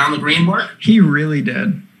week around the green board. He really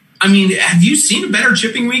did. I mean, have you seen a better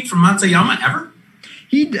chipping week from Matsuyama ever?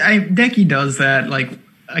 Decky does that, like,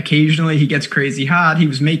 occasionally. He gets crazy hot. He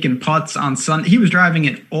was making putts on Sunday. He was driving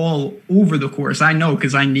it all over the course. I know,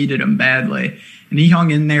 because I needed him badly. And he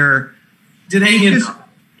hung in there.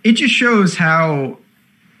 It just shows how,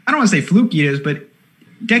 I don't want to say fluky it is, but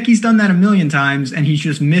Decky's done that a million times, and he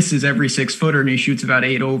just misses every 6-footer, and he shoots about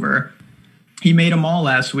 8 over. He made them all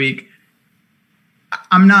last week.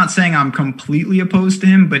 I'm not saying I'm completely opposed to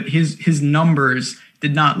him, but his numbers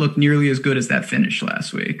did not look nearly as good as that finish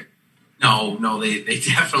last week. No, they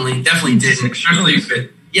definitely didn't.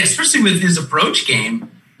 Especially with his approach game,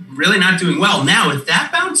 really not doing well. Now, if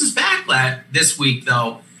that bounces back this week,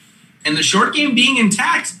 though, and the short game being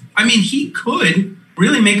intact, I mean, he could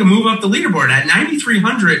really make a move up the leaderboard at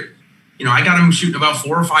 9,300. I got him shooting about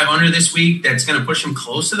 4 or 5 under this week. That's going to push him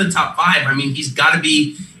close to the top 5. I mean, he's got to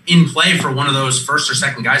be in play for one of those first or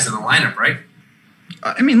second guys in the lineup, right?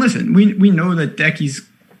 I mean, listen, we know that Decky's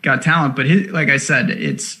got talent, but like I said,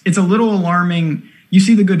 it's a little alarming. You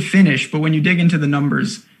see the good finish, but when you dig into the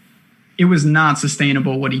numbers, it was not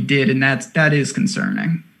sustainable what he did, and that is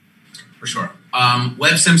concerning. For sure.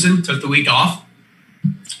 Webb Simpson took the week off,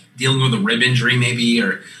 dealing with a rib injury maybe,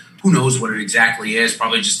 or who knows what it exactly is.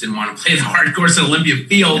 Probably just didn't want to play the hard course at Olympia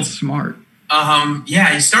Field. That's smart.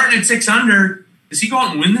 He's starting at 6 under. Does he go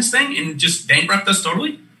out and win this thing and just bankrupt us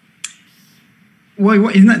totally?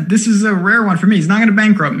 Well, this is a rare one for me. He's not going to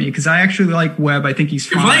bankrupt me because I actually like Webb. I think he's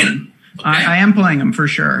fine. You're playing him? Okay. I am playing him for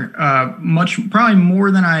sure. Probably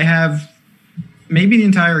more than I have maybe the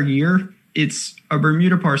entire year. It's a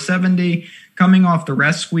Bermuda par 70 coming off the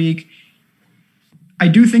rest week. I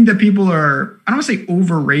do think that people are, I don't want to say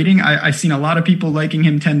overrating. I've seen a lot of people liking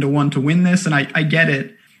him 10-1 to win this, and I get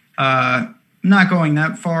it. Not going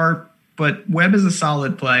that far, but Webb is a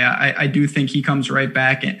solid play. I do think he comes right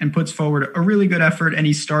back and puts forward a really good effort, and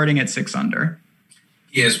he's starting at 6 under.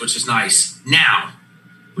 He is, which is nice. Now,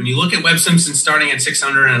 when you look at Webb Simpson starting at 6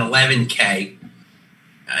 under and 11K,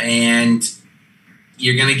 and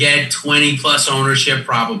you're going to get 20-plus ownership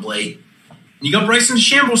probably, and you got Bryson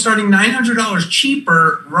DeChambeau starting $900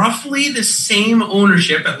 cheaper, roughly the same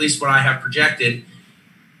ownership, at least what I have projected.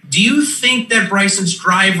 Do you think that Bryson's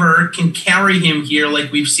driver can carry him here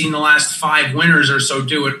like we've seen the last 5 winners or so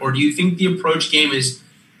do it? Or do you think the approach game is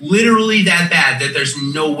literally that bad that there's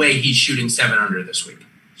no way he's shooting 7 under this week?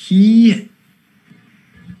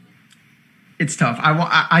 It's tough.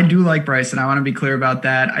 I do like Bryson. I want to be clear about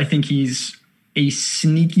that. I think he's a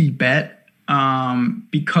sneaky bet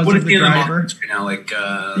because of the driver.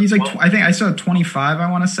 He's like, I think I saw 25,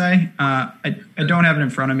 I want to say. I don't have it in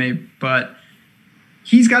front of me, but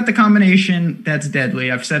he's got the combination that's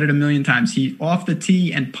deadly. I've said it a million times. He off the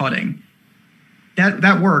tee and putting.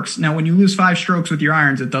 That works. Now, when you lose 5 strokes with your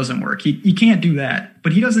irons, it doesn't work. You can't do that.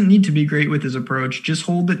 But he doesn't need to be great with his approach. Just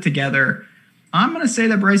hold it together. I'm going to say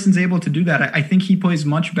that Bryson's able to do that. I think he plays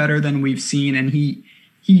much better than we've seen, and he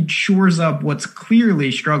shores up what's clearly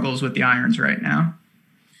struggles with the irons right now.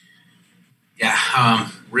 Yeah,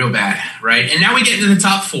 real bad, right? And now we get into the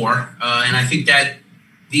top 4, and I think that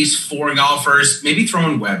these 4 golfers, maybe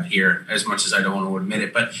throwing Webb here as much as I don't want to admit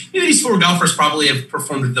it, but maybe these 4 golfers probably have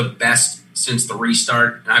performed the best since the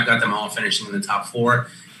restart, and I've got them all finishing in the top 4.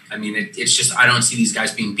 I mean, it's just I don't see these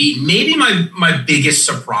guys being beaten. Maybe my biggest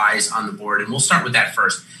surprise on the board, and we'll start with that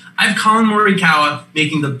first. I have Colin Morikawa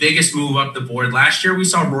making the biggest move up the board. Last year, we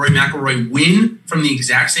saw Rory McIlroy win from the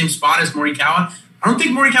exact same spot as Morikawa. I don't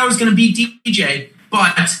think Morikawa is going to beat DJ,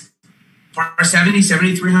 but par 70,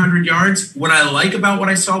 7,300 yards. What I like about what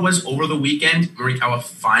I saw was over the weekend, Morikawa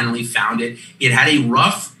finally found it. He had a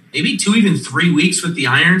rough, maybe 2, even 3 weeks with the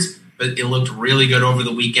irons, but it looked really good over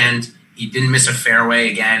the weekend. He didn't miss a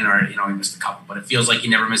fairway again, or, he missed a couple, but it feels like he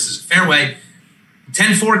never misses a fairway.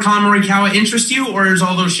 10-4 Colin Morikawa interest you, or is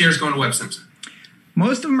all those shares going to Webb Simpson?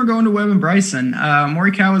 Most of them are going to Webb and Bryson.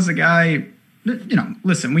 Morikawa is a guy,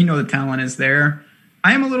 listen, we know the talent is there.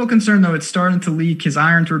 I am a little concerned, though. It's starting to leak. His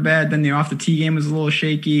irons were bad. Then the off-the-tee game was a little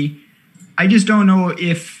shaky. I just don't know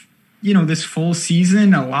if, this full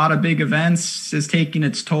season, a lot of big events is taking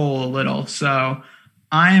its toll a little. So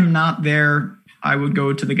I am not there. I would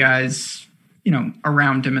go to the guys,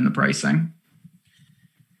 around him in the pricing.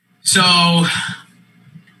 So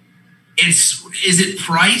is it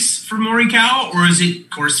price for Morikawa, or is it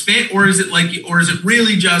course fit, or is it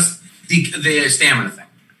really just the stamina thing?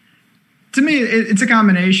 To me, it's a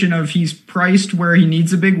combination of he's priced where he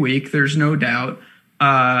needs a big week. There's no doubt.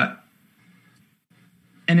 And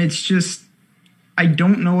it's just, I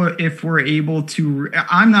don't know if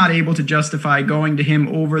I'm not able to justify going to him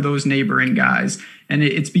over those neighboring guys. And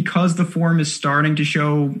it's because the form is starting to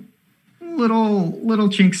show little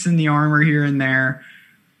chinks in the armor here and there.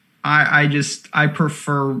 I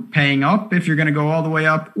prefer paying up if you're going to go all the way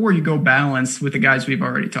up, or you go balanced with the guys we've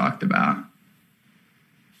already talked about.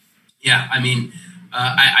 Yeah, I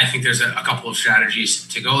think there's a couple of strategies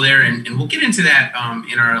to go there, and we'll get into that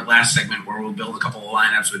in our last segment, where we'll build a couple of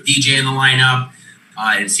lineups with DJ in the lineup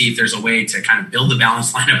and see if there's a way to kind of build a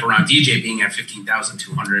balanced lineup around DJ being at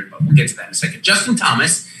 15,200, but we'll get to that in a second. Justin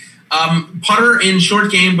Thomas, putter in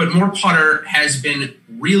short game, but more putter, has been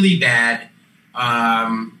really bad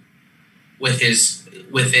with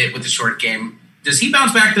the short game. Does he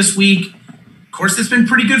bounce back this week? Of course, it's been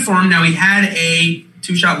pretty good for him. Now, he had a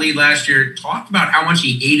 2-shot lead last year, talked about how much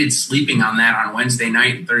he hated sleeping on that on Wednesday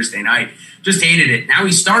night and Thursday night. Just hated it. Now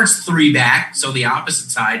he starts 3 back, so the opposite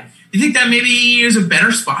side. Do you think that maybe is a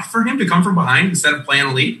better spot for him to come from behind instead of playing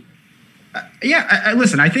a lead?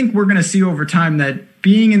 Listen, I think we're going to see over time that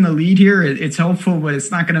being in the lead here, it's helpful, but it's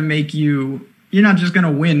not going to make you're not just going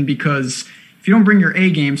to win, because if you don't bring your A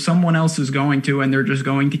game, someone else is going to, and they're just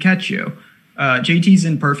going to catch you. JT's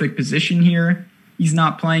in perfect position here. He's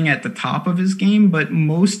not playing at the top of his game, but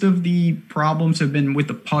most of the problems have been with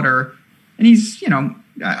the putter. And he's,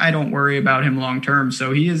 I don't worry about him long term.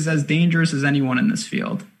 So he is as dangerous as anyone in this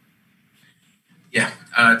field. Yeah,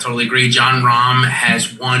 totally agree. Jon Rahm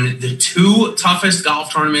has won the 2 toughest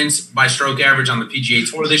golf tournaments by stroke average on the PGA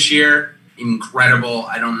Tour this year. Incredible.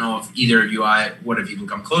 I don't know if either of you would have even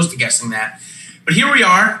come close to guessing that. But here we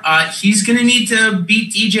are. He's going to need to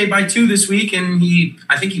beat DJ by 2 this week, and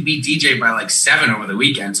I think he beat DJ by like 7 over the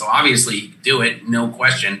weekend, so obviously he could do it, no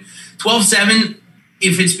question. 12-7,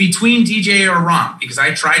 if it's between DJ or Rahm, because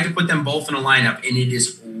I tried to put them both in a lineup, and it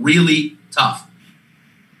is really tough.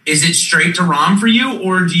 Is it straight to Rahm for you,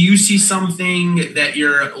 or do you see something that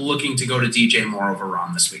you're looking to go to DJ more over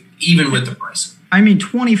Rahm this week, even with the price?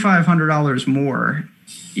 $2,500 more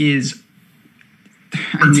is...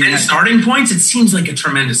 For 10 starting points, it seems like a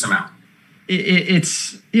tremendous amount.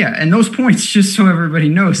 And those points, just so everybody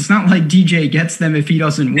knows, it's not like DJ gets them if he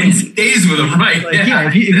doesn't win. He stays with them, right?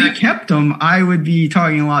 If he kept them, I would be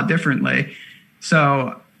talking a lot differently.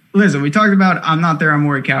 So, listen, we talked about I'm not there on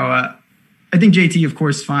Morikawa. I think JT, of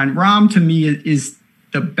course, is fine. Rahm, to me, is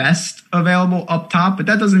the best available up top, but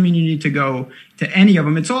that doesn't mean you need to go to any of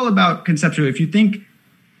them. It's all about conceptually. If you think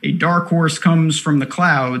a dark horse comes from the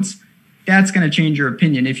clouds, that's going to change your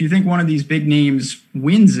opinion. If you think one of these big names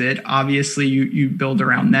wins it, obviously you build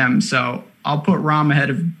around them. So I'll put Rahm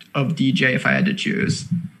ahead of DJ if I had to choose.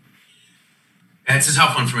 That's a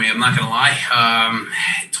tough one for me. I'm not going to lie.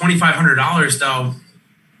 $2,500 though.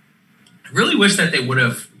 I really wish that they would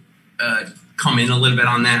have come in a little bit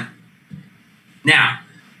on that. Now,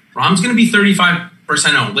 Rahm's going to be 35%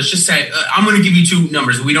 owned. Let's just say I'm going to give you 2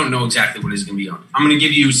 numbers. We don't know exactly what he's going to be on. I'm going to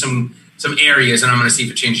give you some areas, and I'm going to see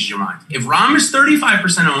if it changes your mind. If Rahm is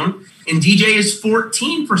 35% owned and DJ is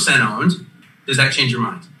 14% owned, does that change your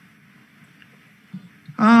mind?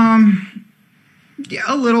 Yeah,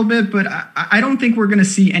 a little bit, but I don't think we're going to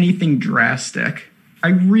see anything drastic. I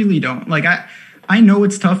really don't. I know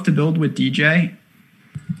it's tough to build with DJ,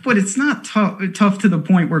 but it's not tough to the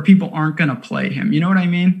point where people aren't going to play him. You know what I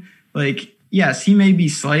mean? Yes, he may be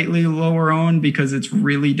slightly lower owned because it's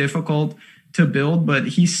really difficult to build, but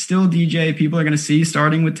he's still DJ. People are going to see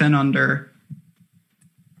starting with 10 under.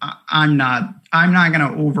 I'm not going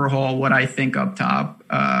to overhaul what I think up top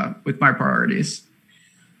with my priorities.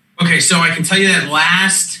 Okay, so I can tell you that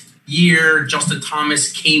last year Justin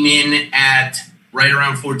Thomas came in at right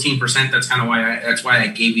around 14%. That's why I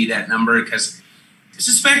gave you that number, because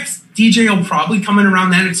suspect DJ will probably come in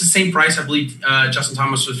around that. It's the same price. I believe Justin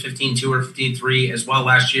Thomas was 15.2 or 15.3 as well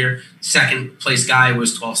last year. Second place guy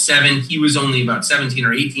was 12.7. He was only about 17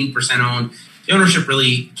 or 18% owned. The ownership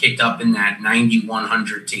really kicked up in that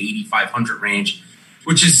 9,100 to 8,500 range,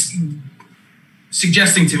 which is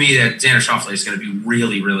suggesting to me that Xander Schauffele is going to be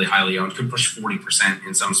really, really highly owned. Could push 40%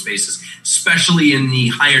 in some spaces, especially in the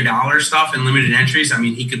higher dollar stuff and limited entries. I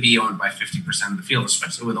mean, he could be owned by 50% of the field,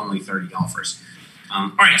 especially with only 30 golfers.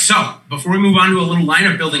 All right, so before we move on to a little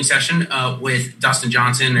lineup building session with Dustin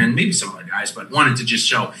Johnson and maybe some other guys, but wanted to just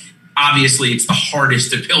show, obviously, it's the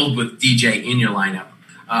hardest to build with DJ in your lineup.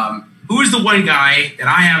 Who is the one guy that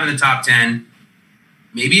I have in the top 10?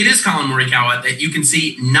 Maybe it is Colin Morikawa that you can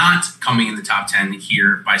see not coming in the top 10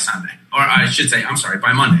 here by Sunday. Or I should say, I'm sorry,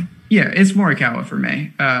 by Monday. Yeah, it's Morikawa for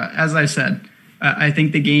me. As I said, I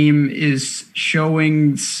think the game is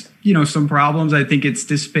showing some problems. I think it's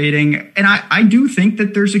dissipating. And I do think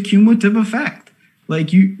that there's a cumulative effect.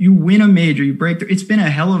 Like you win a major, you break through. It's been a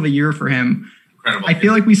hell of a year for him. Incredible. I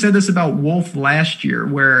feel like we said this about Wolf last year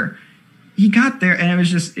where he got there and it was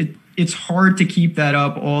just, it's hard to keep that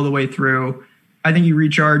up all the way through. I think he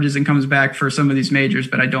recharges and comes back for some of these majors,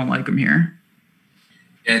 but I don't like him here.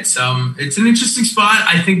 It's an interesting spot.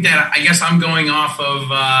 I think that I guess I'm going off of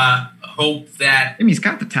hope that. I mean, he's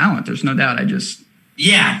got the talent. There's no doubt.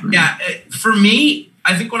 Yeah. For me,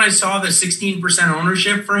 I think when I saw the 16%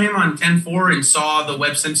 ownership for him on 10-4 and saw the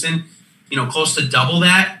Webb Simpson, close to double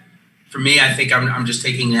that. For me, I think I'm just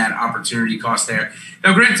taking that opportunity cost there.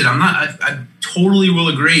 Now, granted, I totally will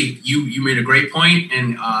agree. You made a great point,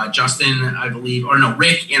 and Justin, I believe, or no,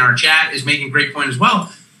 Rick in our chat is making a great point as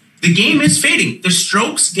well. The game is fading. The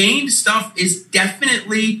strokes gained stuff is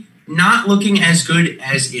definitely not looking as good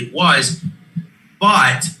as it was,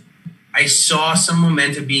 but I saw some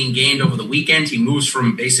momentum being gained over the weekend. He moves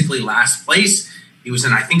from basically last place. He was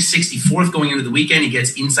in, I think, 64th going into the weekend. He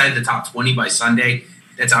gets inside the top 20 by Sunday.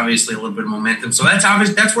 That's obviously a little bit of momentum. So that's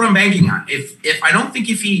obvious. That's what I'm banking on. If I don't think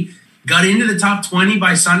if he got into the top 20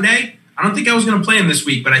 by Sunday, I don't think I was going to play him this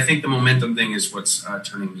week, but I think the momentum thing is what's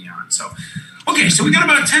turning me on. So, okay, so we got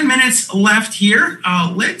about 10 minutes left here.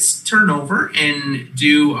 Let's turn over and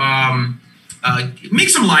do make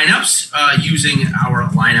some lineups using our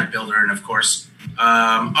lineup builder. And of course,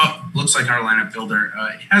 looks like our lineup builder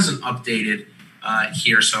hasn't updated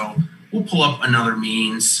here. So we'll pull up another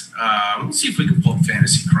means. We'll see if we can pull up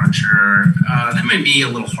Fantasy Cruncher. That might be a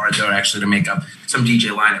little hard, though, actually, to make up some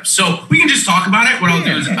DJ lineups. So we can just talk about it. What I'll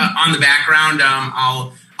do is on the background,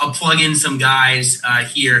 I'll plug in some guys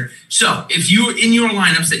here. So if you, in your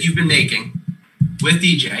lineups that you've been making with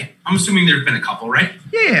DJ, I'm assuming there have been a couple, right?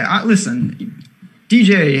 Yeah, listen,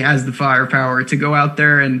 DJ has the firepower to go out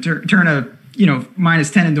there and turn a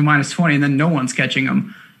minus 10 into minus 20, and then no one's catching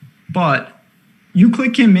him. But you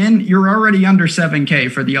click him in, you're already under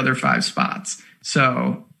 7K for the other 5 spots.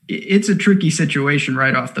 So it's a tricky situation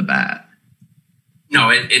right off the bat. No,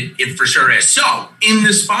 it for sure is. So in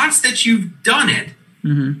the spots that you've done it,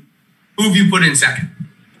 who have you put in second?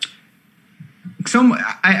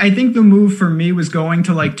 I think the move for me was going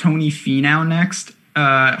to like Tony Finau next,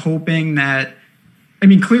 hoping that,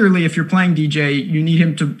 clearly if you're playing DJ, you need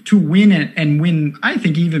him to win it and win, I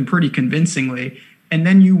think, even pretty convincingly. And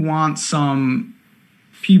then you want some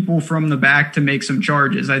people from the back to make some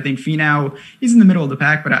charges. I think Finau is in the middle of the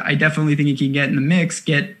pack, but I definitely think he can get in the mix,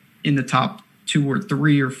 get in the top 2 or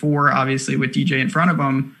 3 or 4, obviously with DJ in front of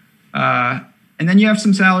him. And then you have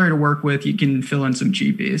some salary to work with. You can fill in some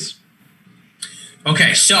cheapies.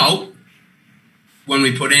 Okay, so when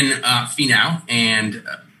we put in Finau and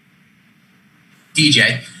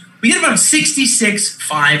DJ, we get about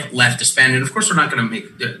 66.5 left to spend. And of course, we're not going to make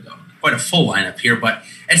quite a full lineup here, but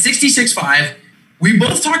at 66.5, we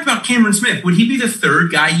both talked about Cameron Smith. Would he be the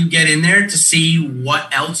third guy you get in there to see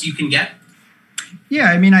what else you can get?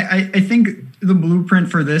 Yeah, I think the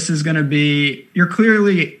blueprint for this is going to be, you're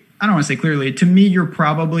clearly, I don't want to say clearly, to me, you're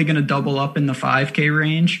probably going to double up in the 5K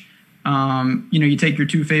range. You take your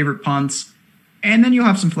 2 favorite punts, and then you'll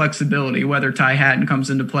have some flexibility, whether Ty Hatton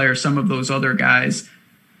comes into play or some of those other guys.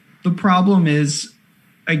 The problem is,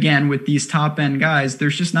 again, with these top-end guys,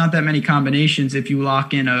 there's just not that many combinations if you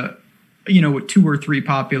lock in a 2 or 3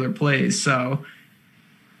 popular plays. So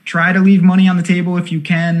try to leave money on the table if you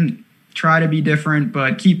can. Try to be different,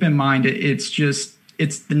 but keep in mind it's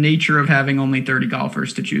the nature of having only 30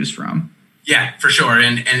 golfers to choose from. Yeah, for sure.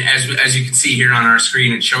 And as you can see here on our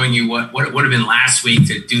screen, it's showing you what it would have been last week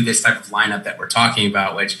to do this type of lineup that we're talking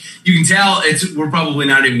about, which you can tell we're probably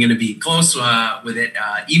not even going to be close with it,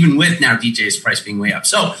 even with now DJ's price being way up.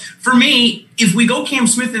 So for me, if we go Cam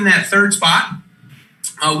Smith in that third spot,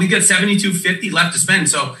 We got $72.50 left to spend.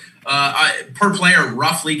 So per player,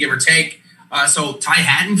 roughly, give or take. So Ty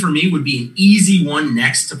Hatton for me would be an easy one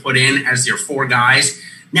next to put in as your 4 guys.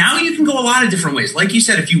 Now you can go a lot of different ways. Like you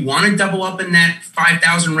said, if you want to double up in that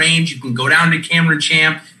 5,000 range, you can go down to Cameron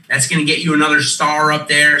Champ. That's going to get you another star up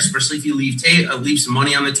there, especially if you leave some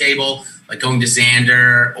money on the table, like going to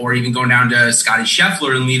Xander or even going down to Scotty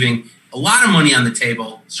Scheffler and leaving a lot of money on the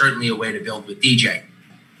table. Certainly a way to build with DJ.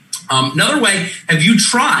 Another way, have you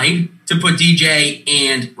tried to put DJ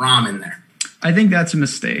and Rahm in there? I think that's a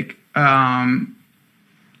mistake.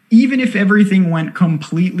 Even if everything went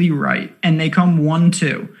completely right and they come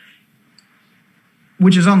 1-2,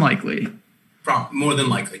 which is unlikely. More than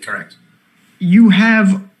likely, correct. You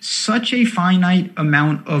have such a finite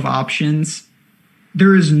amount of options.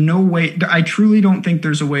 There is no way. I truly don't think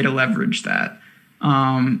there's a way to leverage that.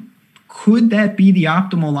 Could that be the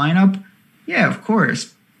optimal lineup? Yeah, of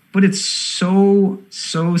course. But it's so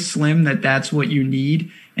slim that that's what you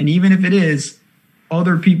need. And even if it is,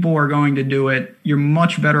 other people are going to do it. You're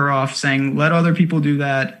much better off saying, let other people do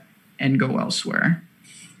that and go elsewhere.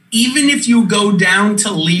 Even if you go down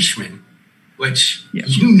to Leishman, which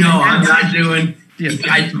I'm not doing.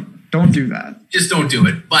 Yeah, don't do that. Just don't do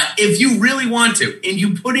it. But if you really want to, and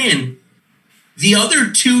you put in the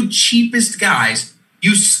other 2 cheapest guys,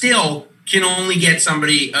 you still can only get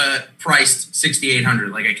somebody priced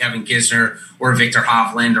 $6,800, like a Kevin Kisner or a Victor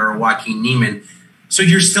Hovland or a Joaquin Niemann. So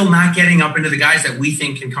you're still not getting up into the guys that we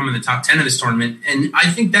think can come in the top 10 of this tournament. And I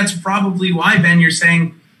think that's probably why, Ben, you're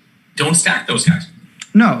saying don't stack those guys.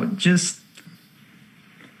 No, just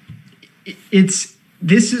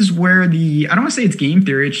this is where I don't want to say it's game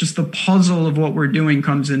theory. It's just the puzzle of what we're doing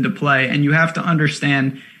comes into play. And you have to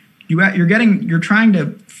understand you're trying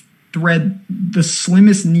to thread the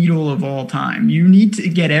slimmest needle of all time. You need to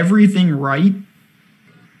get everything right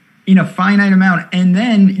in a finite amount. And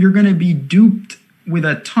then you're going to be duped with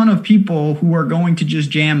a ton of people who are going to just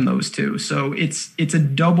jam those 2. So it's a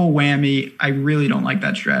double whammy. I really don't like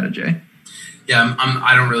that strategy. Yeah,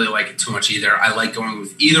 I don't really like it too much either. I like going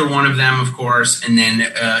with either one of them, of course, and then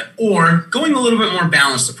or going a little bit more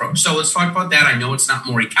balanced approach. So let's talk about that. I know it's not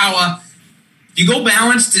Morikawa. If you go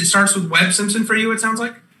balanced, it starts with Webb Simpson for you, it sounds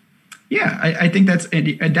like? Yeah, I think that's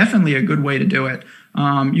definitely a good way to do it.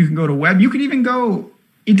 You can go to Webb. You could even go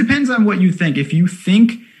 – it depends on what you think. If you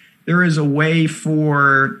think there is a way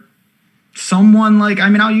for someone like –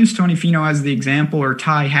 I'll use Tony Finau as the example, or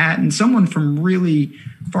Ty Hatton, someone from really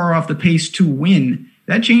far off the pace to win,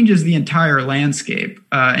 that changes the entire landscape.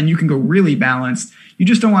 And you can go really balanced. You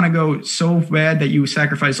just don't want to go so bad that you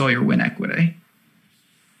sacrifice all your win equity.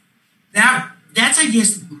 That's, I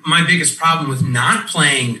guess, my biggest problem with not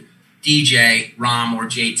playing DJ, Rahm, or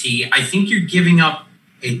JT. I think you're giving up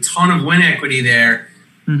a ton of win equity there.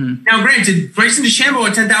 Mm-hmm. Now, granted, Bryson DeChambeau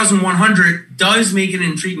at 10,100 does make an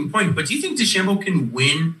intriguing point, but do you think DeChambeau can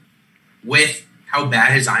win with how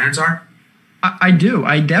bad his irons are? I do.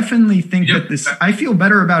 I definitely think that I feel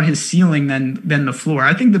better about his ceiling than the floor.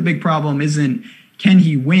 I think the big problem isn't can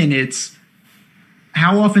he win, it's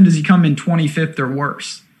how often does he come in 25th or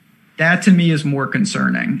worse? That to me is more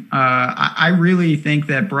concerning. I really think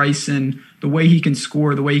that Bryson, the way he can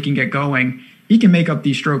score, the way he can get going, he can make up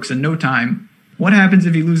these strokes in no time. What happens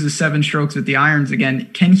if he loses 7 strokes with the irons again?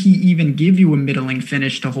 Can he even give you a middling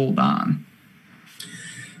finish to hold on?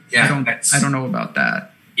 Yeah, I don't know about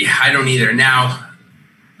that. Yeah, I don't either. Now,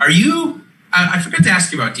 are you – I forgot to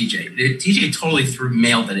ask you about DJ. DJ totally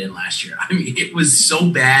mailed it in last year. I mean, it was so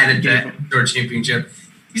bad at the Tour Championship.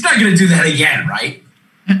 He's not going to do that again, right?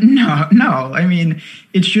 No. I mean,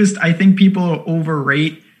 it's just I think people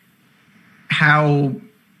overrate how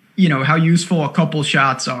useful a couple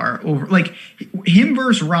shots are. Like him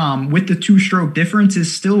versus Rahm with the 2-stroke difference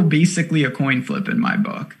is still basically a coin flip in my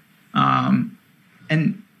book. And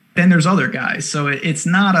then there's other guys. So it's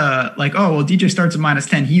not DJ starts at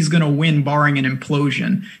 -10. He's going to win barring an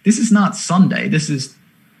implosion. This is not Sunday. This is,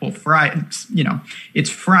 Friday. It's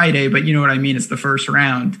Friday, but you know what I mean? It's the first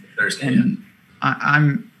round. Thursday, and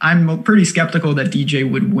I'm pretty skeptical that DJ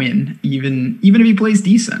would win, even if he plays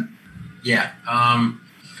decent. Yeah.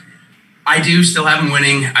 I do still have him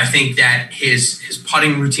winning. I think that his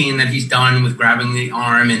putting routine that he's done with grabbing the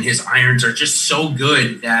arm and his irons are just so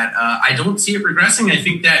good that I don't see it regressing. I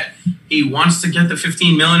think that he wants to get the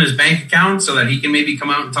 $15 million in his bank account so that he can maybe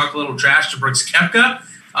come out and talk a little trash to Brooks Koepka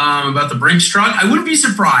about the Brinks truck. I wouldn't be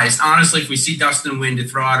surprised, honestly, if we see Dustin Wynn to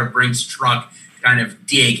throw out a Brinks truck kind of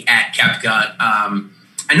dig at Koepka.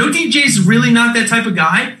 I know DJ's really not that type of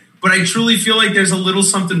guy, but I truly feel like there's a little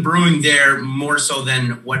something brewing there more so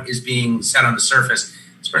than what is being said on the surface.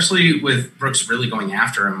 especially with Brooks really going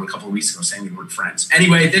after him a couple of weeks ago, saying they weren't friends.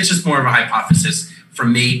 Anyway, that's just more of a hypothesis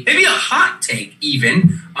from me. Maybe a hot take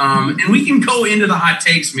even. And we can go into the hot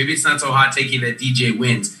takes. Maybe it's not so hot takey that DJ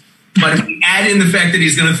wins. But if we add in the fact that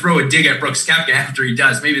he's going to throw a dig at Brooks Koepka after he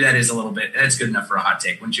does, maybe that's good enough for a hot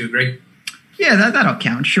take. Wouldn't you agree? Yeah, that'll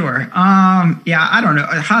count. Sure. Yeah, I don't know.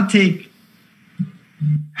 A hot take.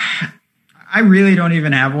 I really don't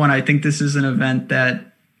even have one. I think this is an event that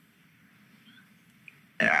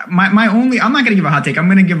I'm not going to give a hot take. I'm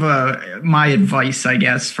going to give my advice, I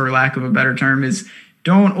guess, for lack of a better term, is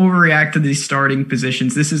don't overreact to these starting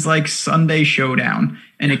positions. This is like Sunday Showdown,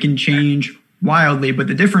 and it can change wildly. But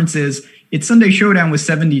the difference is it's Sunday Showdown with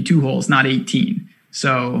 72 holes, not 18.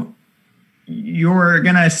 So you're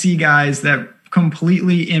going to see guys that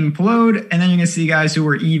completely implode, and then you're going to see guys who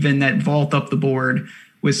are even that vault up the board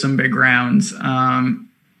with some big rounds. I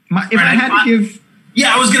was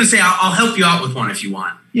going to say I'll help you out with one if you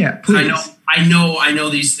want. Yeah, please. I know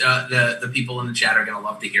these the people in the chat are going to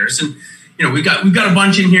love to hear us, and we've got a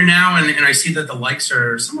bunch in here now, and I see that the likes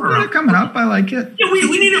are somewhere around. They're coming up. I like it. Yeah,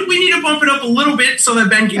 we need to bump it up a little bit so that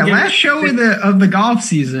Ben can. Last show of the golf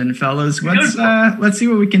season, fellas. Let's see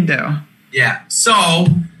what we can do. Yeah. So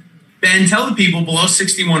Ben, tell the people below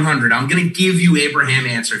 6,100. I'm going to give you Abraham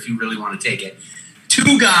answer if you really want to take it.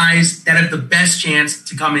 2 guys that have the best chance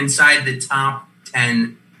to come inside the top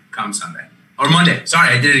 10 come Sunday or Monday.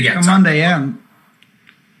 Sorry, I did it again. Monday, yeah.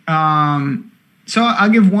 So I'll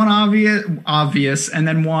give one obvious, and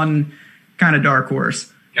then one kind of dark horse.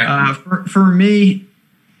 Okay. For me,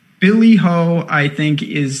 Billy Ho, I think,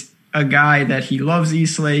 is a guy that he loves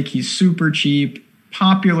East Lake. He's super cheap,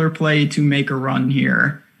 popular play to make a run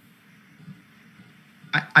here.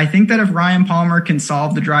 I think that if Ryan Palmer can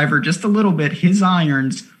solve the driver just a little bit, his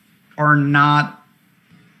irons are not,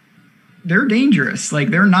 they're dangerous. Like,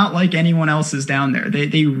 they're not like anyone else's down there.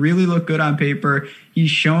 They really look good on paper. He's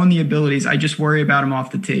shown the abilities. I just worry about him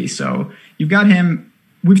off the tee. So you've got him.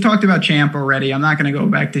 We've talked about Champ already. I'm not going to go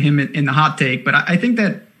back to him in the hot take, but I think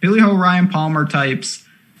that Billy Ho, Ryan Palmer types,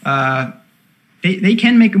 they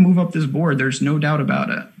can make a move up this board. There's no doubt about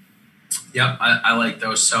it. Yep, I like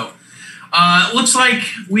those. So it looks like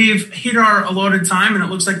we've hit our allotted time, and it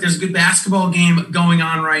looks like there's a good basketball game going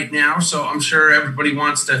on right now. So I'm sure everybody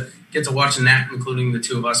wants to get to watching that, including the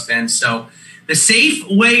two of us, Ben. So the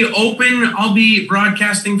Safeway Open, I'll be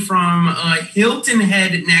broadcasting from Hilton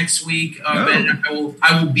Head next week. Ben,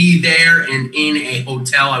 I will be there and in a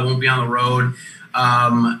hotel. I won't be on the road.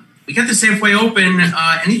 We got the Safeway Open.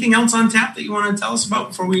 Anything else on tap that you want to tell us about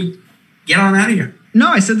before we get on out of here? No,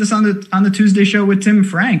 I said this on the Tuesday show with Tim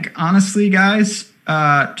Frank. Honestly, guys,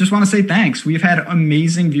 just want to say thanks. We've had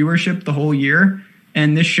amazing viewership the whole year,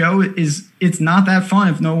 and this show it's not that fun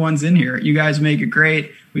if no one's in here. You guys make it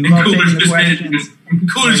great. We love taking the questions.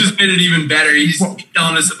 Cooler's just made it even better. He's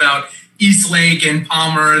telling us about East Lake and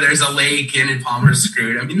Palmer. There's a lake, and Palmer's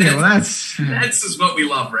screwed. I mean, that's just what we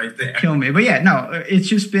love right there. Kill me. But yeah, no,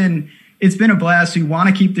 it's been a blast. We want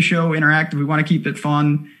to keep the show interactive. We want to keep it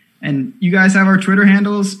fun. And you guys have our Twitter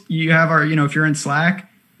handles. You have our, if you're in Slack,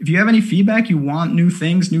 if you have any feedback, you want new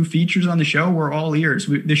things, new features on the show, we're all ears.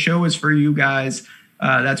 The show is for you guys.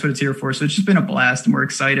 That's what it's here for. So it's just been a blast, and we're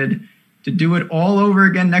excited to do it all over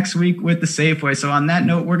again next week with the Safeway. So on that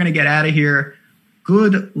note, we're going to get out of here.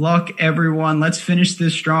 Good luck, everyone. Let's finish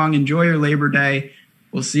this strong. Enjoy your Labor Day.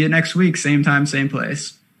 We'll see you next week. Same time, same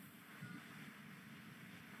place.